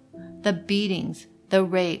Fenny, the beatings, the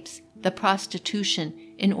rapes, the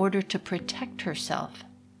prostitution, in order to protect herself.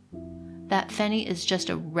 That Fenny is just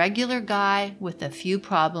a regular guy with a few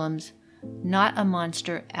problems, not a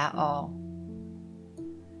monster at all.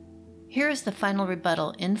 Here is the final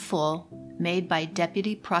rebuttal in full made by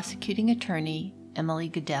Deputy Prosecuting Attorney Emily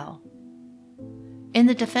Goodell. In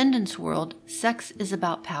the defendant's world, sex is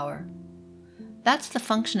about power. That's the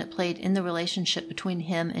function it played in the relationship between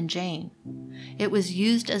him and Jane. It was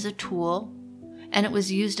used as a tool, and it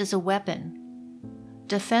was used as a weapon.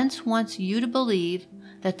 Defense wants you to believe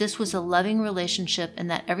that this was a loving relationship and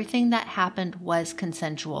that everything that happened was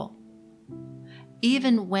consensual.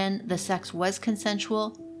 Even when the sex was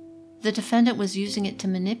consensual, the defendant was using it to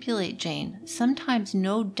manipulate Jane, sometimes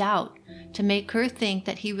no doubt to make her think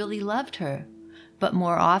that he really loved her, but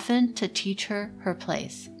more often to teach her her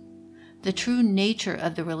place. The true nature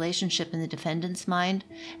of the relationship in the defendant's mind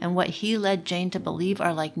and what he led Jane to believe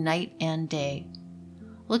are like night and day.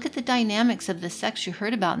 Look at the dynamics of the sex you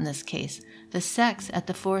heard about in this case, the sex at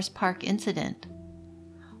the Forest Park incident.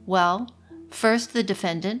 Well, first the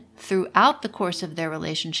defendant, throughout the course of their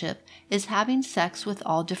relationship, is having sex with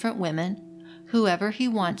all different women, whoever he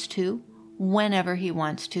wants to, whenever he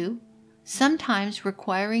wants to, sometimes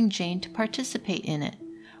requiring Jane to participate in it,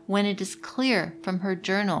 when it is clear from her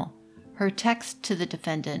journal, her text to the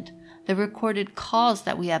defendant, the recorded calls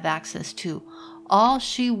that we have access to, all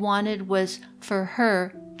she wanted was for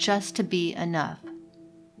her just to be enough.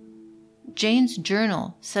 Jane's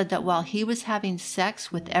journal said that while he was having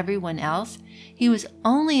sex with everyone else, he was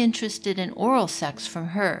only interested in oral sex from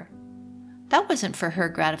her. That wasn't for her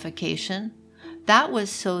gratification. That was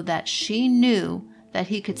so that she knew that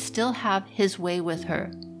he could still have his way with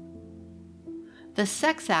her. The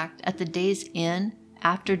sex act at the Days Inn,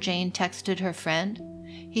 after Jane texted her friend,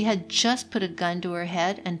 he had just put a gun to her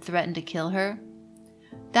head and threatened to kill her.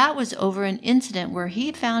 That was over an incident where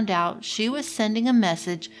he found out she was sending a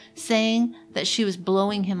message saying that she was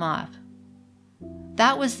blowing him off.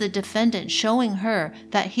 That was the defendant showing her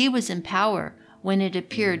that he was in power when it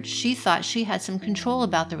appeared she thought she had some control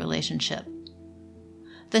about the relationship.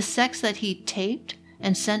 The sex that he taped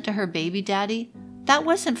and sent to her baby daddy, that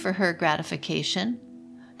wasn't for her gratification.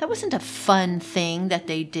 That wasn't a fun thing that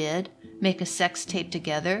they did, make a sex tape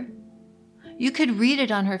together. You could read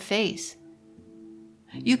it on her face.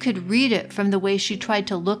 You could read it from the way she tried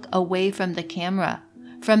to look away from the camera,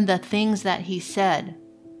 from the things that he said.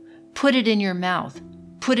 Put it in your mouth.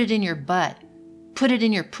 Put it in your butt. Put it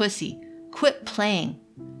in your pussy. Quit playing.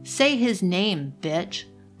 Say his name, bitch.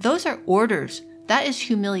 Those are orders. That is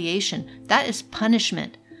humiliation. That is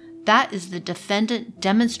punishment. That is the defendant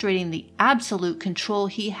demonstrating the absolute control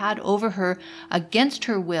he had over her against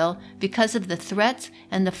her will because of the threats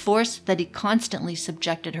and the force that he constantly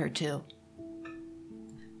subjected her to.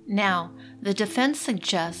 Now, the defense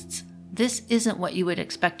suggests this isn't what you would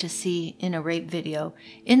expect to see in a rape video,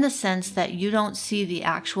 in the sense that you don't see the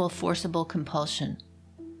actual forcible compulsion.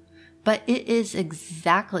 But it is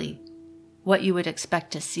exactly what you would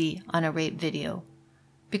expect to see on a rape video,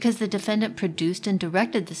 because the defendant produced and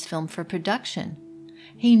directed this film for production.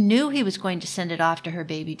 He knew he was going to send it off to her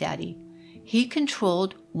baby daddy. He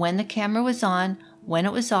controlled when the camera was on, when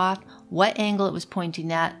it was off, what angle it was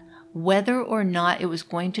pointing at, whether or not it was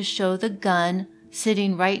going to show the gun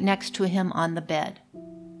sitting right next to him on the bed.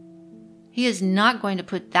 He is not going to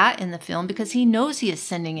put that in the film because he knows he is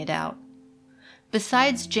sending it out.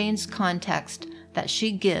 Besides Jane's context that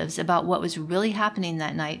she gives about what was really happening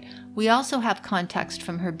that night, we also have context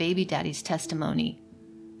from her baby daddy's testimony.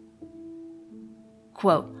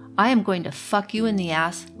 Quote, "I am going to fuck you in the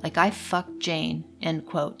ass like I fucked Jane," end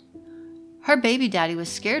quote. Her baby daddy was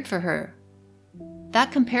scared for her.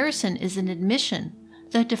 That comparison is an admission.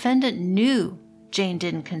 The defendant knew Jane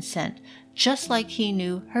didn't consent, just like he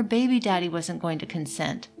knew her baby daddy wasn't going to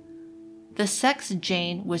consent. The sex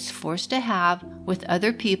Jane was forced to have with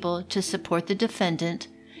other people to support the defendant,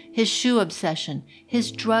 his shoe obsession,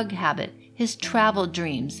 his drug habit, his travel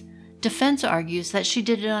dreams. Defense argues that she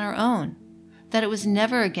did it on her own, that it was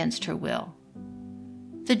never against her will.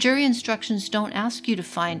 The jury instructions don't ask you to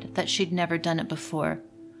find that she'd never done it before,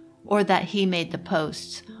 or that he made the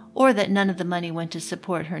posts, or that none of the money went to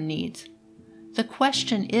support her needs. The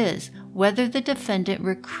question is whether the defendant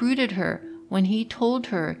recruited her when he told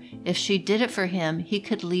her if she did it for him, he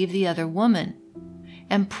could leave the other woman,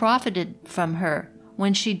 and profited from her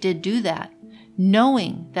when she did do that,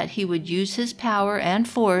 knowing that he would use his power and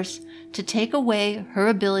force to take away her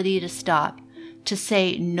ability to stop, to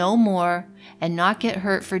say no more, and not get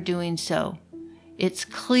hurt for doing so. It's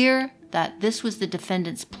clear that this was the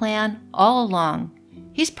defendant's plan all along.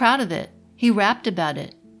 He's proud of it. He rapped about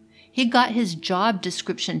it. He got his job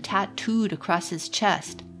description tattooed across his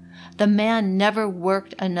chest. The man never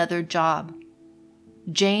worked another job.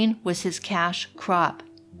 Jane was his cash crop.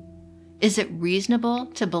 Is it reasonable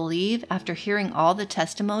to believe, after hearing all the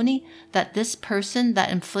testimony, that this person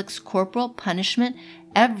that inflicts corporal punishment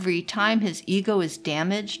every time his ego is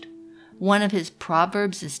damaged, one of his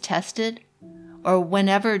proverbs is tested, or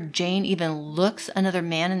whenever Jane even looks another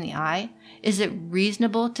man in the eye, is it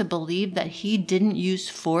reasonable to believe that he didn't use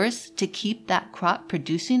force to keep that crop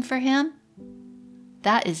producing for him?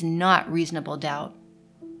 That is not reasonable doubt.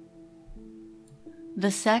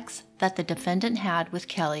 The sex that the defendant had with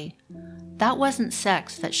Kelly, that wasn't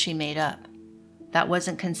sex that she made up. That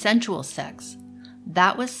wasn't consensual sex.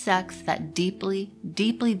 That was sex that deeply,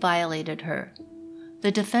 deeply violated her.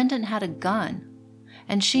 The defendant had a gun,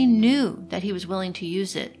 and she knew that he was willing to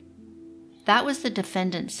use it. That was the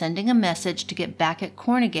defendant sending a message to get back at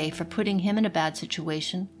Cornegay for putting him in a bad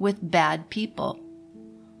situation with bad people.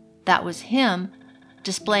 That was him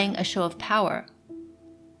displaying a show of power.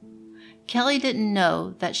 Kelly didn't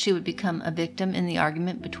know that she would become a victim in the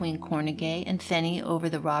argument between Cornegay and Fenny over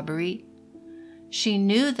the robbery. She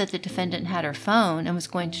knew that the defendant had her phone and was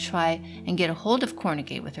going to try and get a hold of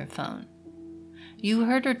Cornegay with her phone. You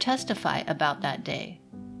heard her testify about that day.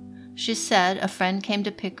 She said a friend came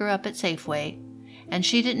to pick her up at Safeway, and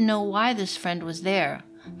she didn't know why this friend was there,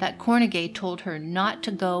 that Cornegay told her not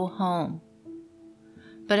to go home.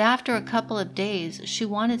 But after a couple of days, she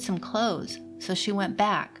wanted some clothes, so she went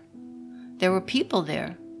back. There were people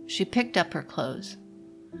there. She picked up her clothes.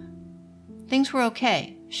 Things were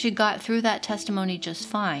okay. She got through that testimony just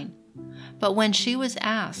fine. But when she was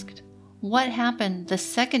asked, what happened the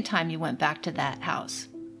second time you went back to that house?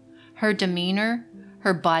 Her demeanor,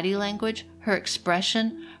 her body language, her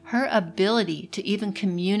expression, her ability to even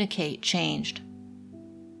communicate changed.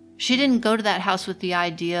 She didn't go to that house with the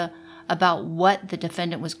idea about what the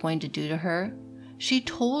defendant was going to do to her. She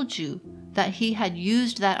told you that he had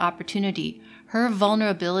used that opportunity, her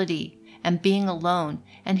vulnerability and being alone,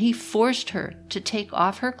 and he forced her to take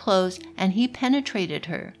off her clothes and he penetrated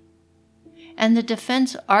her. And the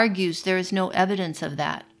defense argues there is no evidence of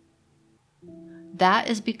that. That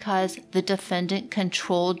is because the defendant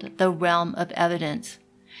controlled the realm of evidence.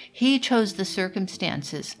 He chose the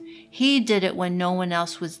circumstances. He did it when no one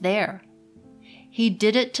else was there. He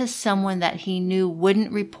did it to someone that he knew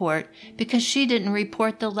wouldn't report because she didn't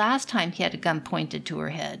report the last time he had a gun pointed to her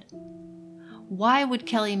head. Why would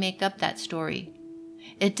Kelly make up that story?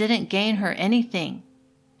 It didn't gain her anything.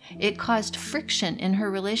 It caused friction in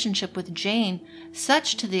her relationship with Jane,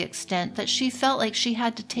 such to the extent that she felt like she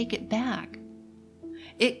had to take it back.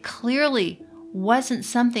 It clearly wasn't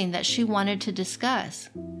something that she wanted to discuss,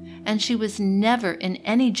 and she was never in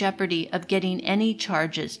any jeopardy of getting any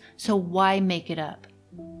charges, so why make it up?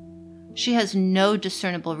 She has no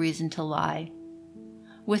discernible reason to lie.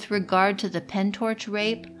 With regard to the Pentorch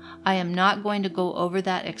rape, I am not going to go over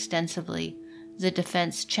that extensively. The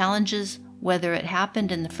defense challenges whether it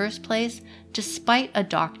happened in the first place, despite a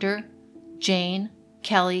doctor, Jane,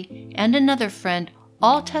 Kelly, and another friend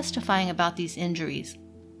all testifying about these injuries.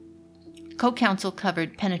 Co-counsel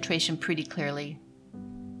covered penetration pretty clearly.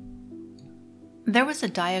 There was a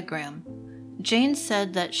diagram. Jane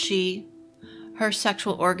said that her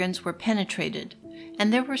sexual organs were penetrated,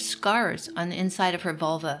 and there were scars on the inside of her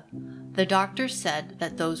vulva. The doctor said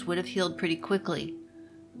that those would have healed pretty quickly.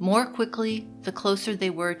 More quickly the closer they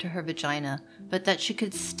were to her vagina, but that she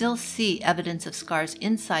could still see evidence of scars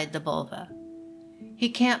inside the vulva. He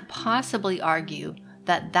can't possibly argue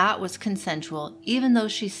that that was consensual, even though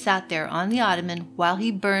she sat there on the ottoman while he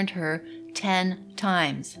burned her 10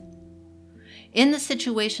 times. In the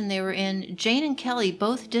situation they were in, Jane and Kelly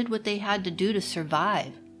both did what they had to do to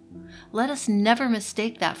survive. Let us never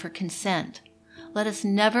mistake that for consent. Let us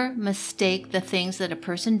never mistake the things that a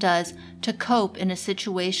person does to cope in a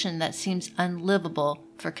situation that seems unlivable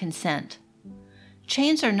for consent.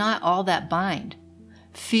 Chains are not all that bind.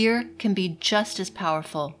 Fear can be just as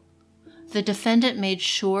powerful. The defendant made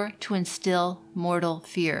sure to instill mortal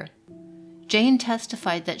fear. Jane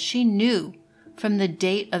testified that she knew from the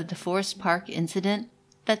date of the Forest Park incident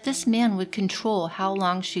that this man would control how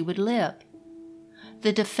long she would live.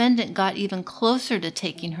 The defendant got even closer to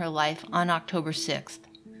taking her life on October 6th.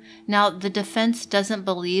 Now, the defense doesn't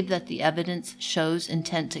believe that the evidence shows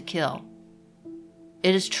intent to kill.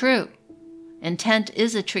 It is true. Intent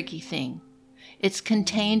is a tricky thing. It's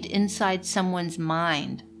contained inside someone's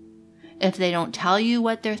mind. If they don't tell you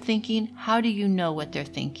what they're thinking, how do you know what they're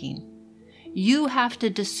thinking? You have to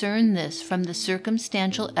discern this from the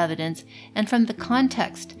circumstantial evidence and from the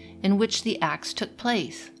context in which the acts took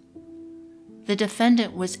place. The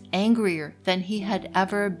defendant was angrier than he had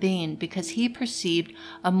ever been because he perceived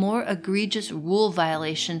a more egregious rule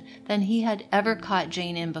violation than he had ever caught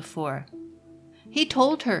Jane in before. He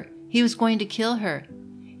told her he was going to kill her.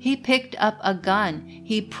 He picked up a gun,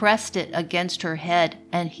 he pressed it against her head,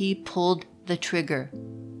 and he pulled the trigger.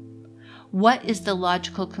 What is the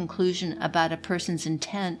logical conclusion about a person's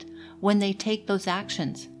intent when they take those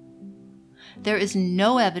actions? There is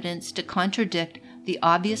no evidence to contradict the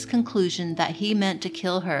obvious conclusion that he meant to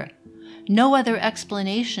kill her. No other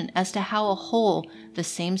explanation as to how a hole the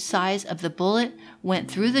same size of the bullet went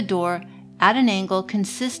through the door at an angle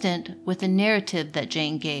consistent with the narrative that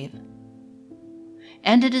Jane gave.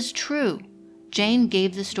 And it is true, Jane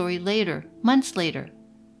gave the story later, months later.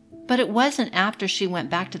 But it wasn't after she went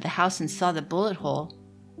back to the house and saw the bullet hole.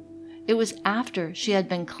 It was after she had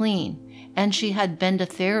been clean, and she had been to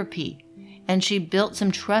therapy, and she built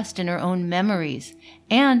some trust in her own memories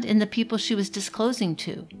and in the people she was disclosing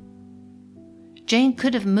to. Jane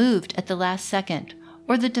could have moved at the last second,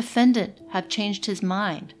 or the defendant have changed his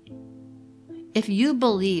mind. If you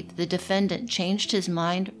believe the defendant changed his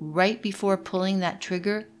mind right before pulling that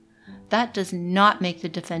trigger, that does not make the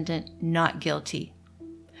defendant not guilty.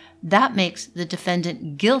 That makes the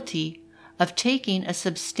defendant guilty of taking a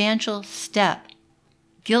substantial step,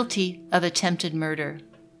 guilty of attempted murder.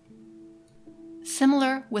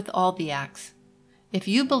 Similar with all the acts. If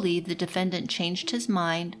you believe the defendant changed his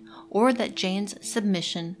mind or that Jane's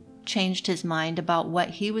submission changed his mind about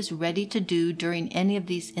what he was ready to do during any of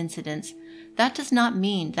these incidents, that does not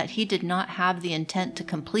mean that he did not have the intent to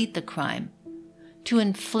complete the crime, to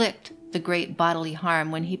inflict the great bodily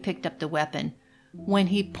harm when he picked up the weapon, when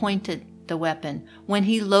he pointed the weapon, when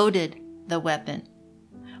he loaded the weapon,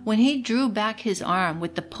 when he drew back his arm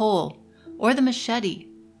with the pole or the machete,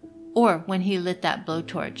 or when he lit that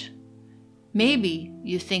blowtorch. Maybe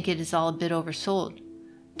you think it is all a bit oversold.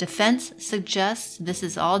 Defense suggests this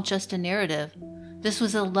is all just a narrative. This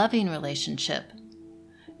was a loving relationship.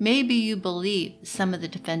 Maybe you believe some of the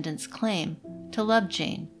defendant's claim to love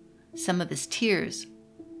Jane, some of his tears,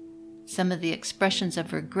 some of the expressions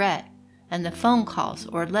of regret, and the phone calls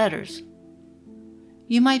or letters.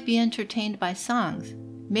 You might be entertained by songs,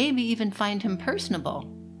 maybe even find him personable.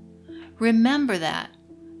 Remember that.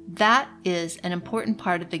 That is an important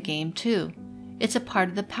part of the game too. It's a part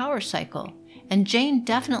of the power cycle, and Jane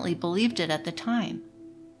definitely believed it at the time.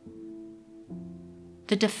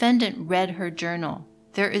 The defendant read her journal.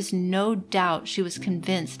 There is no doubt she was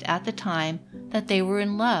convinced at the time that they were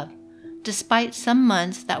in love, despite some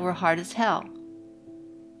months that were hard as hell.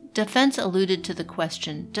 Defense alluded to the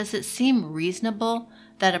question, does it seem reasonable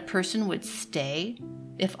that a person would stay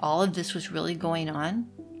if all of this was really going on?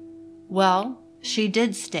 Well, she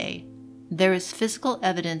did stay. There is physical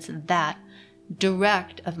evidence that,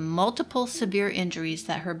 direct of multiple severe injuries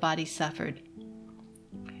that her body suffered.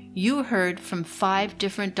 You heard from 5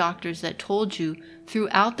 different doctors that told you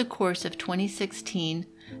throughout the course of 2016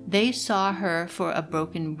 they saw her for a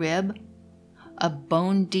broken rib, a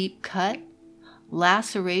bone-deep cut,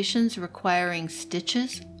 lacerations requiring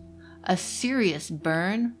stitches, a serious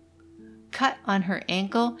burn, cut on her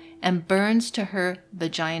ankle, and burns to her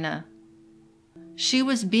vagina. She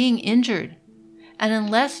was being injured, and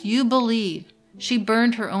unless you believe she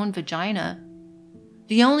burned her own vagina,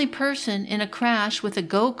 the only person in a crash with a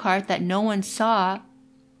go-kart that no one saw,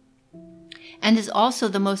 and is also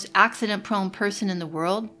the most accident-prone person in the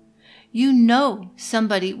world, you know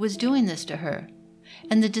somebody was doing this to her,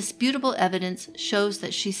 and the disputable evidence shows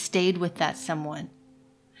that she stayed with that someone.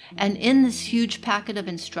 And in this huge packet of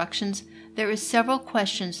instructions, there is several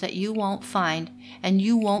questions that you won't find and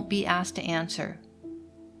you won't be asked to answer.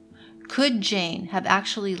 Could Jane have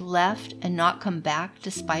actually left and not come back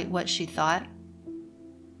despite what she thought?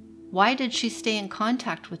 Why did she stay in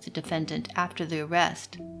contact with the defendant after the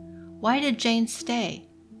arrest? Why did Jane stay?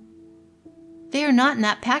 They are not in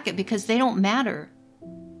that packet because they don't matter.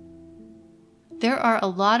 There are a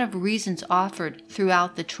lot of reasons offered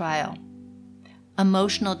throughout the trial.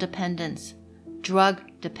 Emotional dependence, drug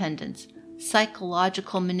dependence,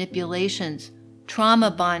 psychological manipulations, trauma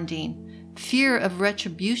bonding, fear of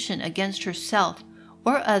retribution against herself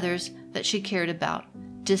or others that she cared about,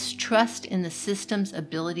 distrust in the system's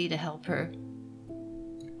ability to help her.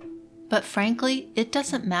 But frankly, it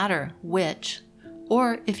doesn't matter which,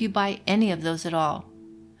 or if you buy any of those at all.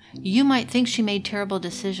 You might think she made terrible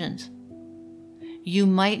decisions. You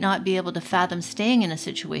might not be able to fathom staying in a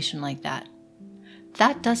situation like that.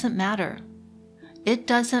 That doesn't matter. It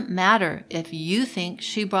doesn't matter if you think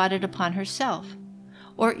she brought it upon herself,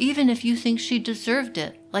 or even if you think she deserved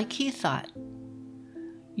it, like he thought.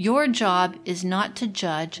 Your job is not to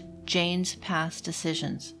judge Jane's past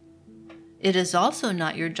decisions. It is also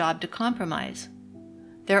not your job to compromise.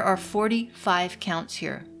 There are 45 counts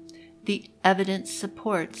here. The evidence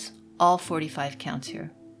supports all 45 counts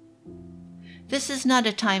here. This is not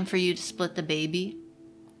a time for you to split the baby.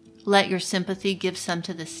 Let your sympathy give some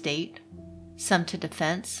to the state, some to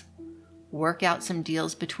defense. Work out some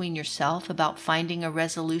deals between yourself about finding a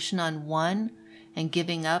resolution on one and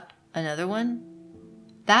giving up another one.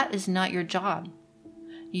 That is not your job.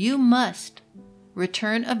 You must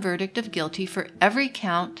return a verdict of guilty for every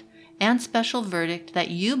count and special verdict that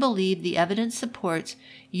you believe the evidence supports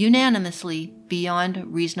unanimously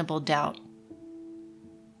beyond reasonable doubt.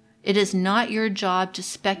 It is not your job to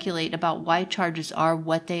speculate about why charges are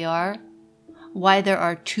what they are, why there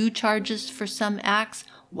are 2 charges for some acts,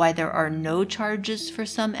 why there are no charges for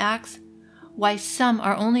some acts, why some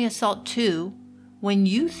are only assault 2 when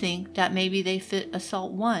you think that maybe they fit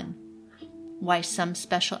assault 1, why some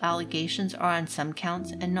special allegations are on some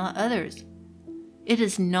counts and not others. It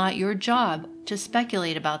is not your job to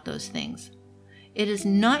speculate about those things. It is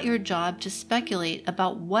not your job to speculate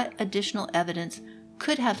about what additional evidence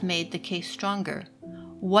could have made the case stronger,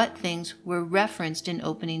 what things were referenced in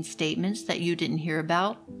opening statements that you didn't hear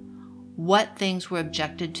about, what things were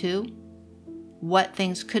objected to, what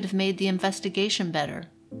things could have made the investigation better.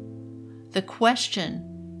 The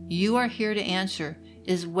question you are here to answer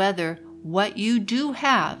is whether what you do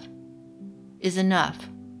have is enough.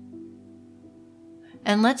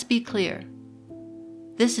 And let's be clear,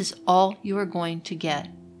 this is all you are going to get.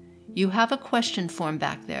 You have a question form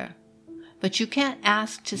back there, but you can't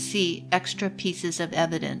ask to see extra pieces of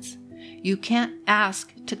evidence. You can't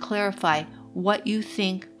ask to clarify what you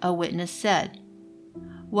think a witness said.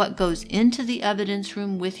 What goes into the evidence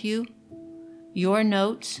room with you, your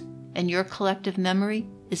notes, and your collective memory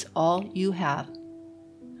is all you have.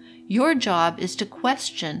 Your job is to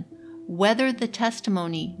question whether the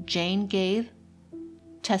testimony Jane gave,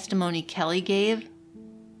 testimony Kelly gave,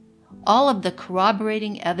 all of the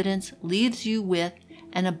corroborating evidence leaves you with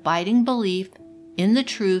an abiding belief in the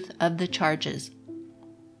truth of the charges.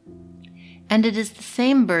 And it is the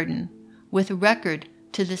same burden with regard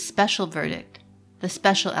to the special verdict, the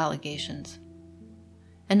special allegations.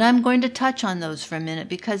 And I'm going to touch on those for a minute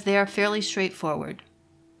because they are fairly straightforward.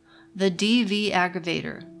 The DV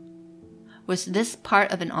aggravator. Was this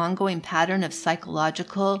part of an ongoing pattern of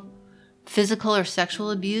psychological, physical, or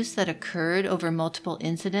sexual abuse that occurred over multiple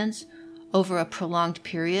incidents over a prolonged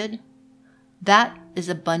period? That is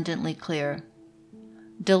abundantly clear.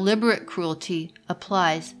 Deliberate cruelty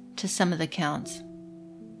applies to some of the counts.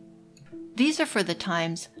 These are for the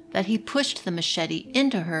times that he pushed the machete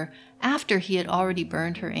into her after he had already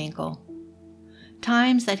burned her ankle.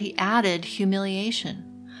 Times that he added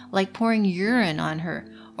humiliation, like pouring urine on her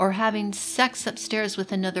or having sex upstairs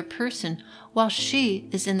with another person while she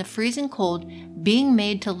is in the freezing cold being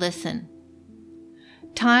made to listen.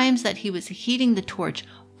 Times that he was heating the torch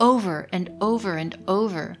over and over and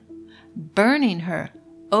over, burning her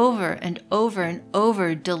over and over and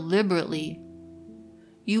over deliberately.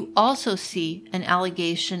 You also see an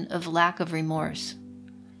allegation of lack of remorse.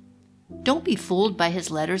 Don't be fooled by his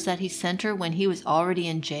letters that he sent her when he was already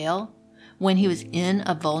in jail, when he was in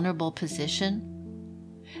a vulnerable position.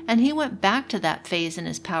 And he went back to that phase in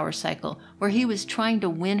his power cycle where he was trying to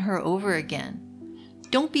win her over again.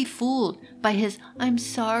 Don't be fooled by his "I'm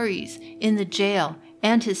sorries" in the jail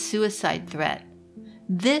and his suicide threat.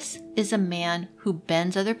 This is a man who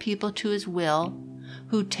bends other people to his will,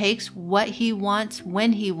 who takes what he wants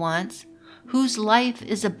when he wants, whose life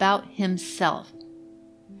is about himself.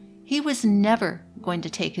 He was never going to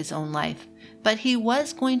take his own life, but he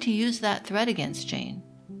was going to use that threat against Jane.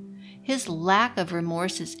 His lack of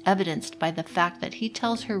remorse is evidenced by the fact that he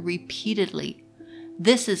tells her repeatedly,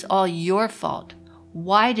 "This is all your fault.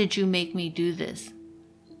 Why did you make me do this?"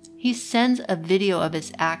 He sends a video of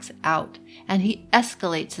his acts out, and he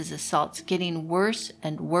escalates his assaults, getting worse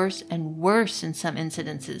and worse and worse in some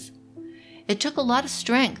incidences. It took a lot of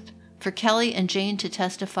strength for Kelly and Jane to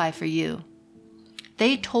testify for you.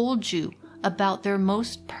 They told you about their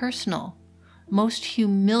most personal, most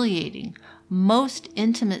humiliating, most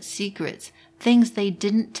intimate secrets, things they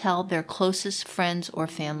didn't tell their closest friends or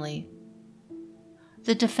family.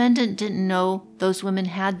 The defendant didn't know those women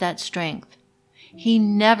had that strength. He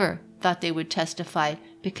never thought they would testify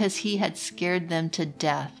because he had scared them to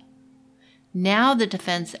death. Now the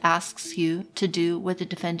defense asks you to do what the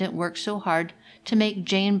defendant worked so hard to make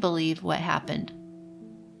Jane believe what happened.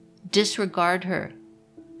 Disregard her.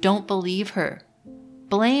 Don't believe her.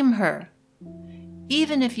 Blame her.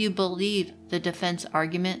 Even if you believe the defense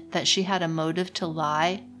argument that she had a motive to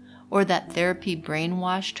lie or that therapy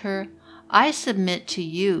brainwashed her, I submit to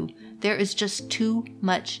you there is just too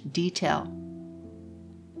much detail.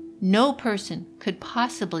 No person could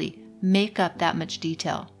possibly make up that much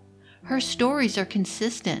detail. Her stories are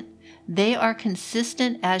consistent. They are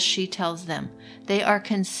consistent as she tells them. They are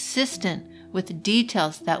consistent with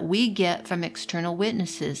details that we get from external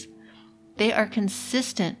witnesses. They are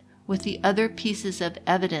consistent with the other pieces of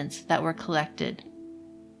evidence that were collected.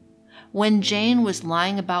 When Jane was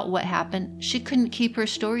lying about what happened, she couldn't keep her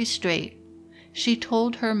story straight. She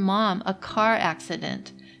told her mom a car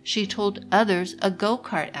accident. She told others a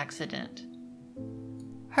go-kart accident.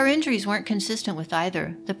 Her injuries weren't consistent with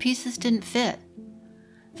either. The pieces didn't fit.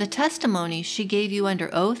 The testimony she gave you under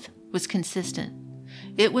oath was consistent.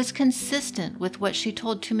 It was consistent with what she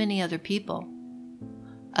told too many other people.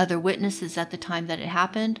 Other witnesses at the time that it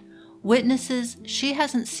happened, witnesses she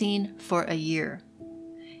hasn't seen for a year.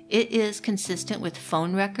 It is consistent with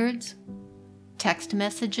phone records, text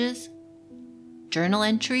messages, journal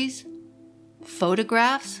entries,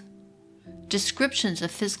 photographs, descriptions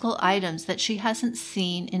of physical items that she hasn't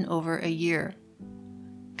seen in over a year.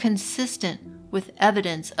 Consistent with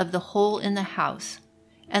evidence of the hole in the house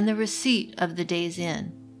and the receipt of the day's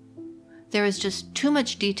inn. There is just too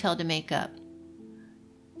much detail to make up.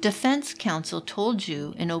 Defense counsel told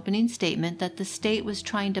you in opening statement that the state was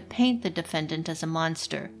trying to paint the defendant as a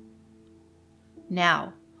monster.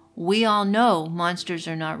 Now, we all know monsters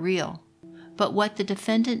are not real, but what the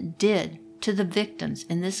defendant did to the victims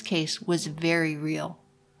in this case was very real.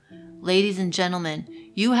 Ladies and gentlemen,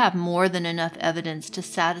 you have more than enough evidence to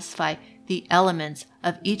satisfy the elements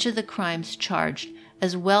of each of the crimes charged,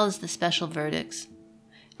 as well as the special verdicts.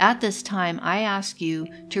 At this time, I ask you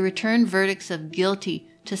to return verdicts of guilty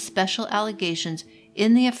to special allegations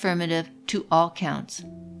in the affirmative to all counts.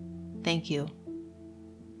 Thank you.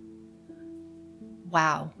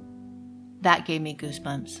 Wow, that gave me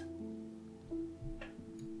goosebumps.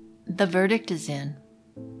 The verdict is in.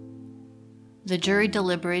 The jury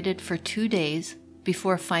deliberated for 2 days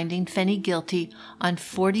before finding Fenny guilty on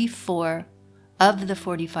 44 of the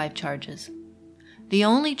 45 charges. The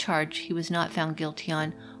only charge he was not found guilty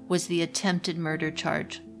on was the attempted murder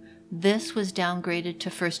charge. This was downgraded to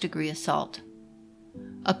first-degree assault.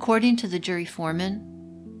 According to the jury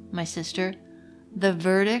foreman, my sister, the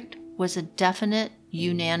verdict was a definite,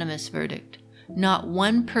 unanimous verdict. Not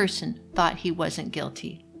one person thought he wasn't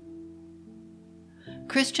guilty.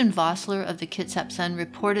 Christian Vossler of the Kitsap Sun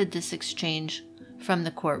reported this exchange from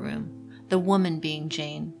the courtroom, the woman being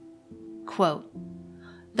Jane. Quote,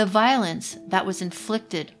 "The violence that was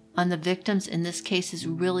inflicted on the victims in this case is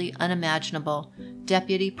really unimaginable,"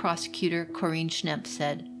 Deputy Prosecutor Corinne Schnepf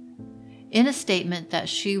said. In a statement that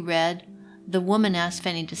she read, the woman asked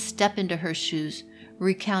Fenny to step into her shoes,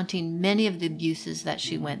 recounting many of the abuses that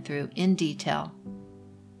she went through in detail.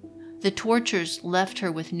 The tortures left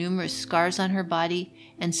her with numerous scars on her body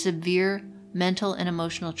and severe mental and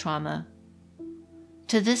emotional trauma.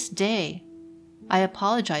 "To this day, I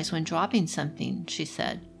apologize when dropping something," she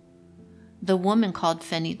said. The woman called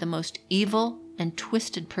Fenny the most evil and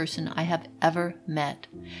twisted person I have ever met,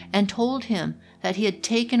 and told him that he had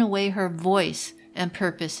taken away her voice and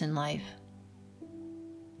purpose in life.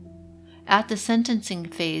 At the sentencing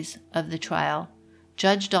phase of the trial,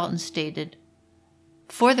 Judge Dalton stated,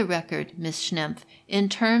 "For the record, Ms. Schnepf, in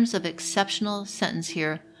terms of exceptional sentence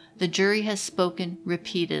here, the jury has spoken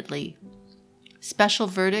repeatedly. Special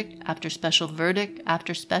verdict after special verdict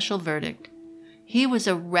after special verdict. He was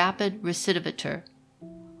a rapid recidivator.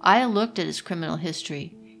 I looked at his criminal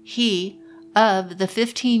history. Of the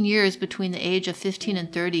 15 years between the age of 15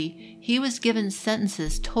 and 30, he was given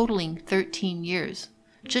sentences totaling 13 years,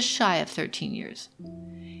 just shy of 13 years.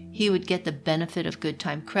 He would get the benefit of good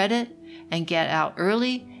time credit and get out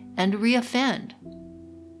early and reoffend.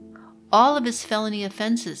 All of his felony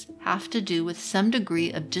offenses have to do with some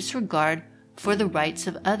degree of disregard for the rights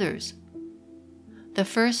of others. The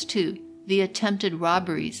first two, the attempted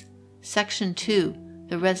robberies, Section 2,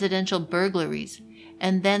 the residential burglaries,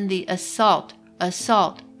 and then the assault,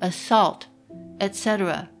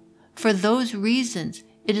 etc., For those reasons,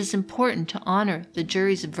 it is important to honor the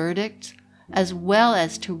jury's verdicts as well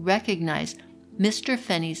as to recognize Mr.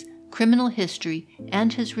 Fenney's criminal history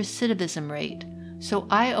and his recidivism rate, so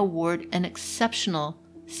I award an exceptional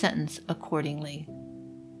sentence accordingly."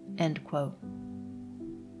 End quote.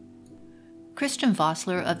 Christian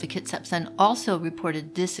Vossler of the Kitsap Sun also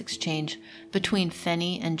reported this exchange between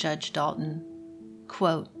Fenney and Judge Dalton.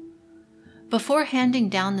 Quote, "Before handing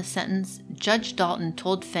down the sentence, Judge Dalton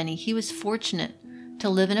told Fenney he was fortunate to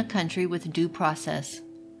live in a country with due process.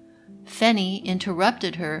 Fenney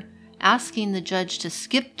interrupted her, asking the judge to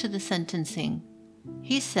skip to the sentencing.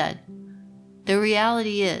 He said, 'The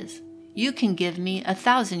reality is, you can give me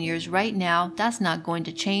 1,000 years right now, that's not going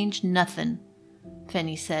to change nothing.'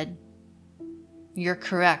 Fenney said. 'You're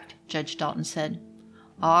correct,' Judge Dalton said.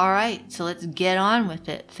 'All right, so let's get on with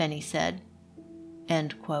it,' Fenney said."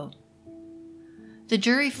 End quote. The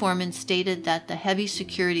jury foreman stated that the heavy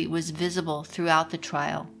security was visible throughout the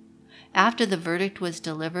trial. After the verdict was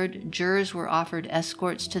delivered, jurors were offered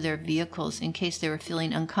escorts to their vehicles in case they were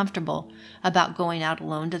feeling uncomfortable about going out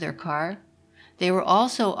alone to their car. They were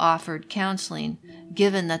also offered counseling,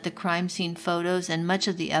 given that the crime scene photos and much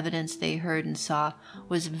of the evidence they heard and saw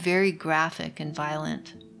was very graphic and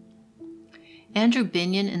violent. Andrew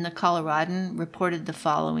Binion in the Coloradan reported the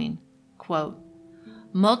following, quote,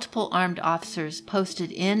 "Multiple armed officers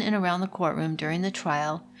posted in and around the courtroom during the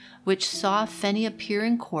trial, which saw Fenney appear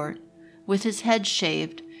in court with his head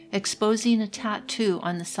shaved, exposing a tattoo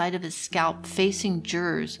on the side of his scalp facing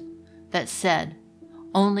jurors that said,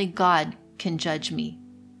 'Only God can judge me.'"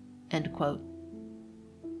 End quote.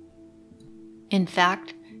 In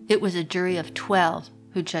fact, it was a jury of 12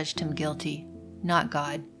 who judged him guilty, not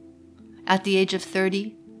God. At the age of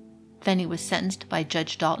 30, Fenney was sentenced by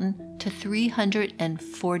Judge Dalton to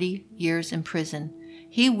 340 years in prison.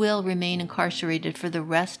 He will remain incarcerated for the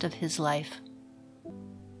rest of his life.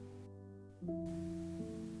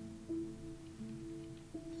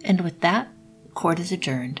 And with that, court is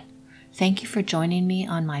adjourned. Thank you for joining me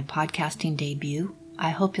on my podcasting debut. I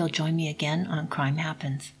hope you'll join me again on Crime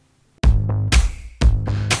Happens.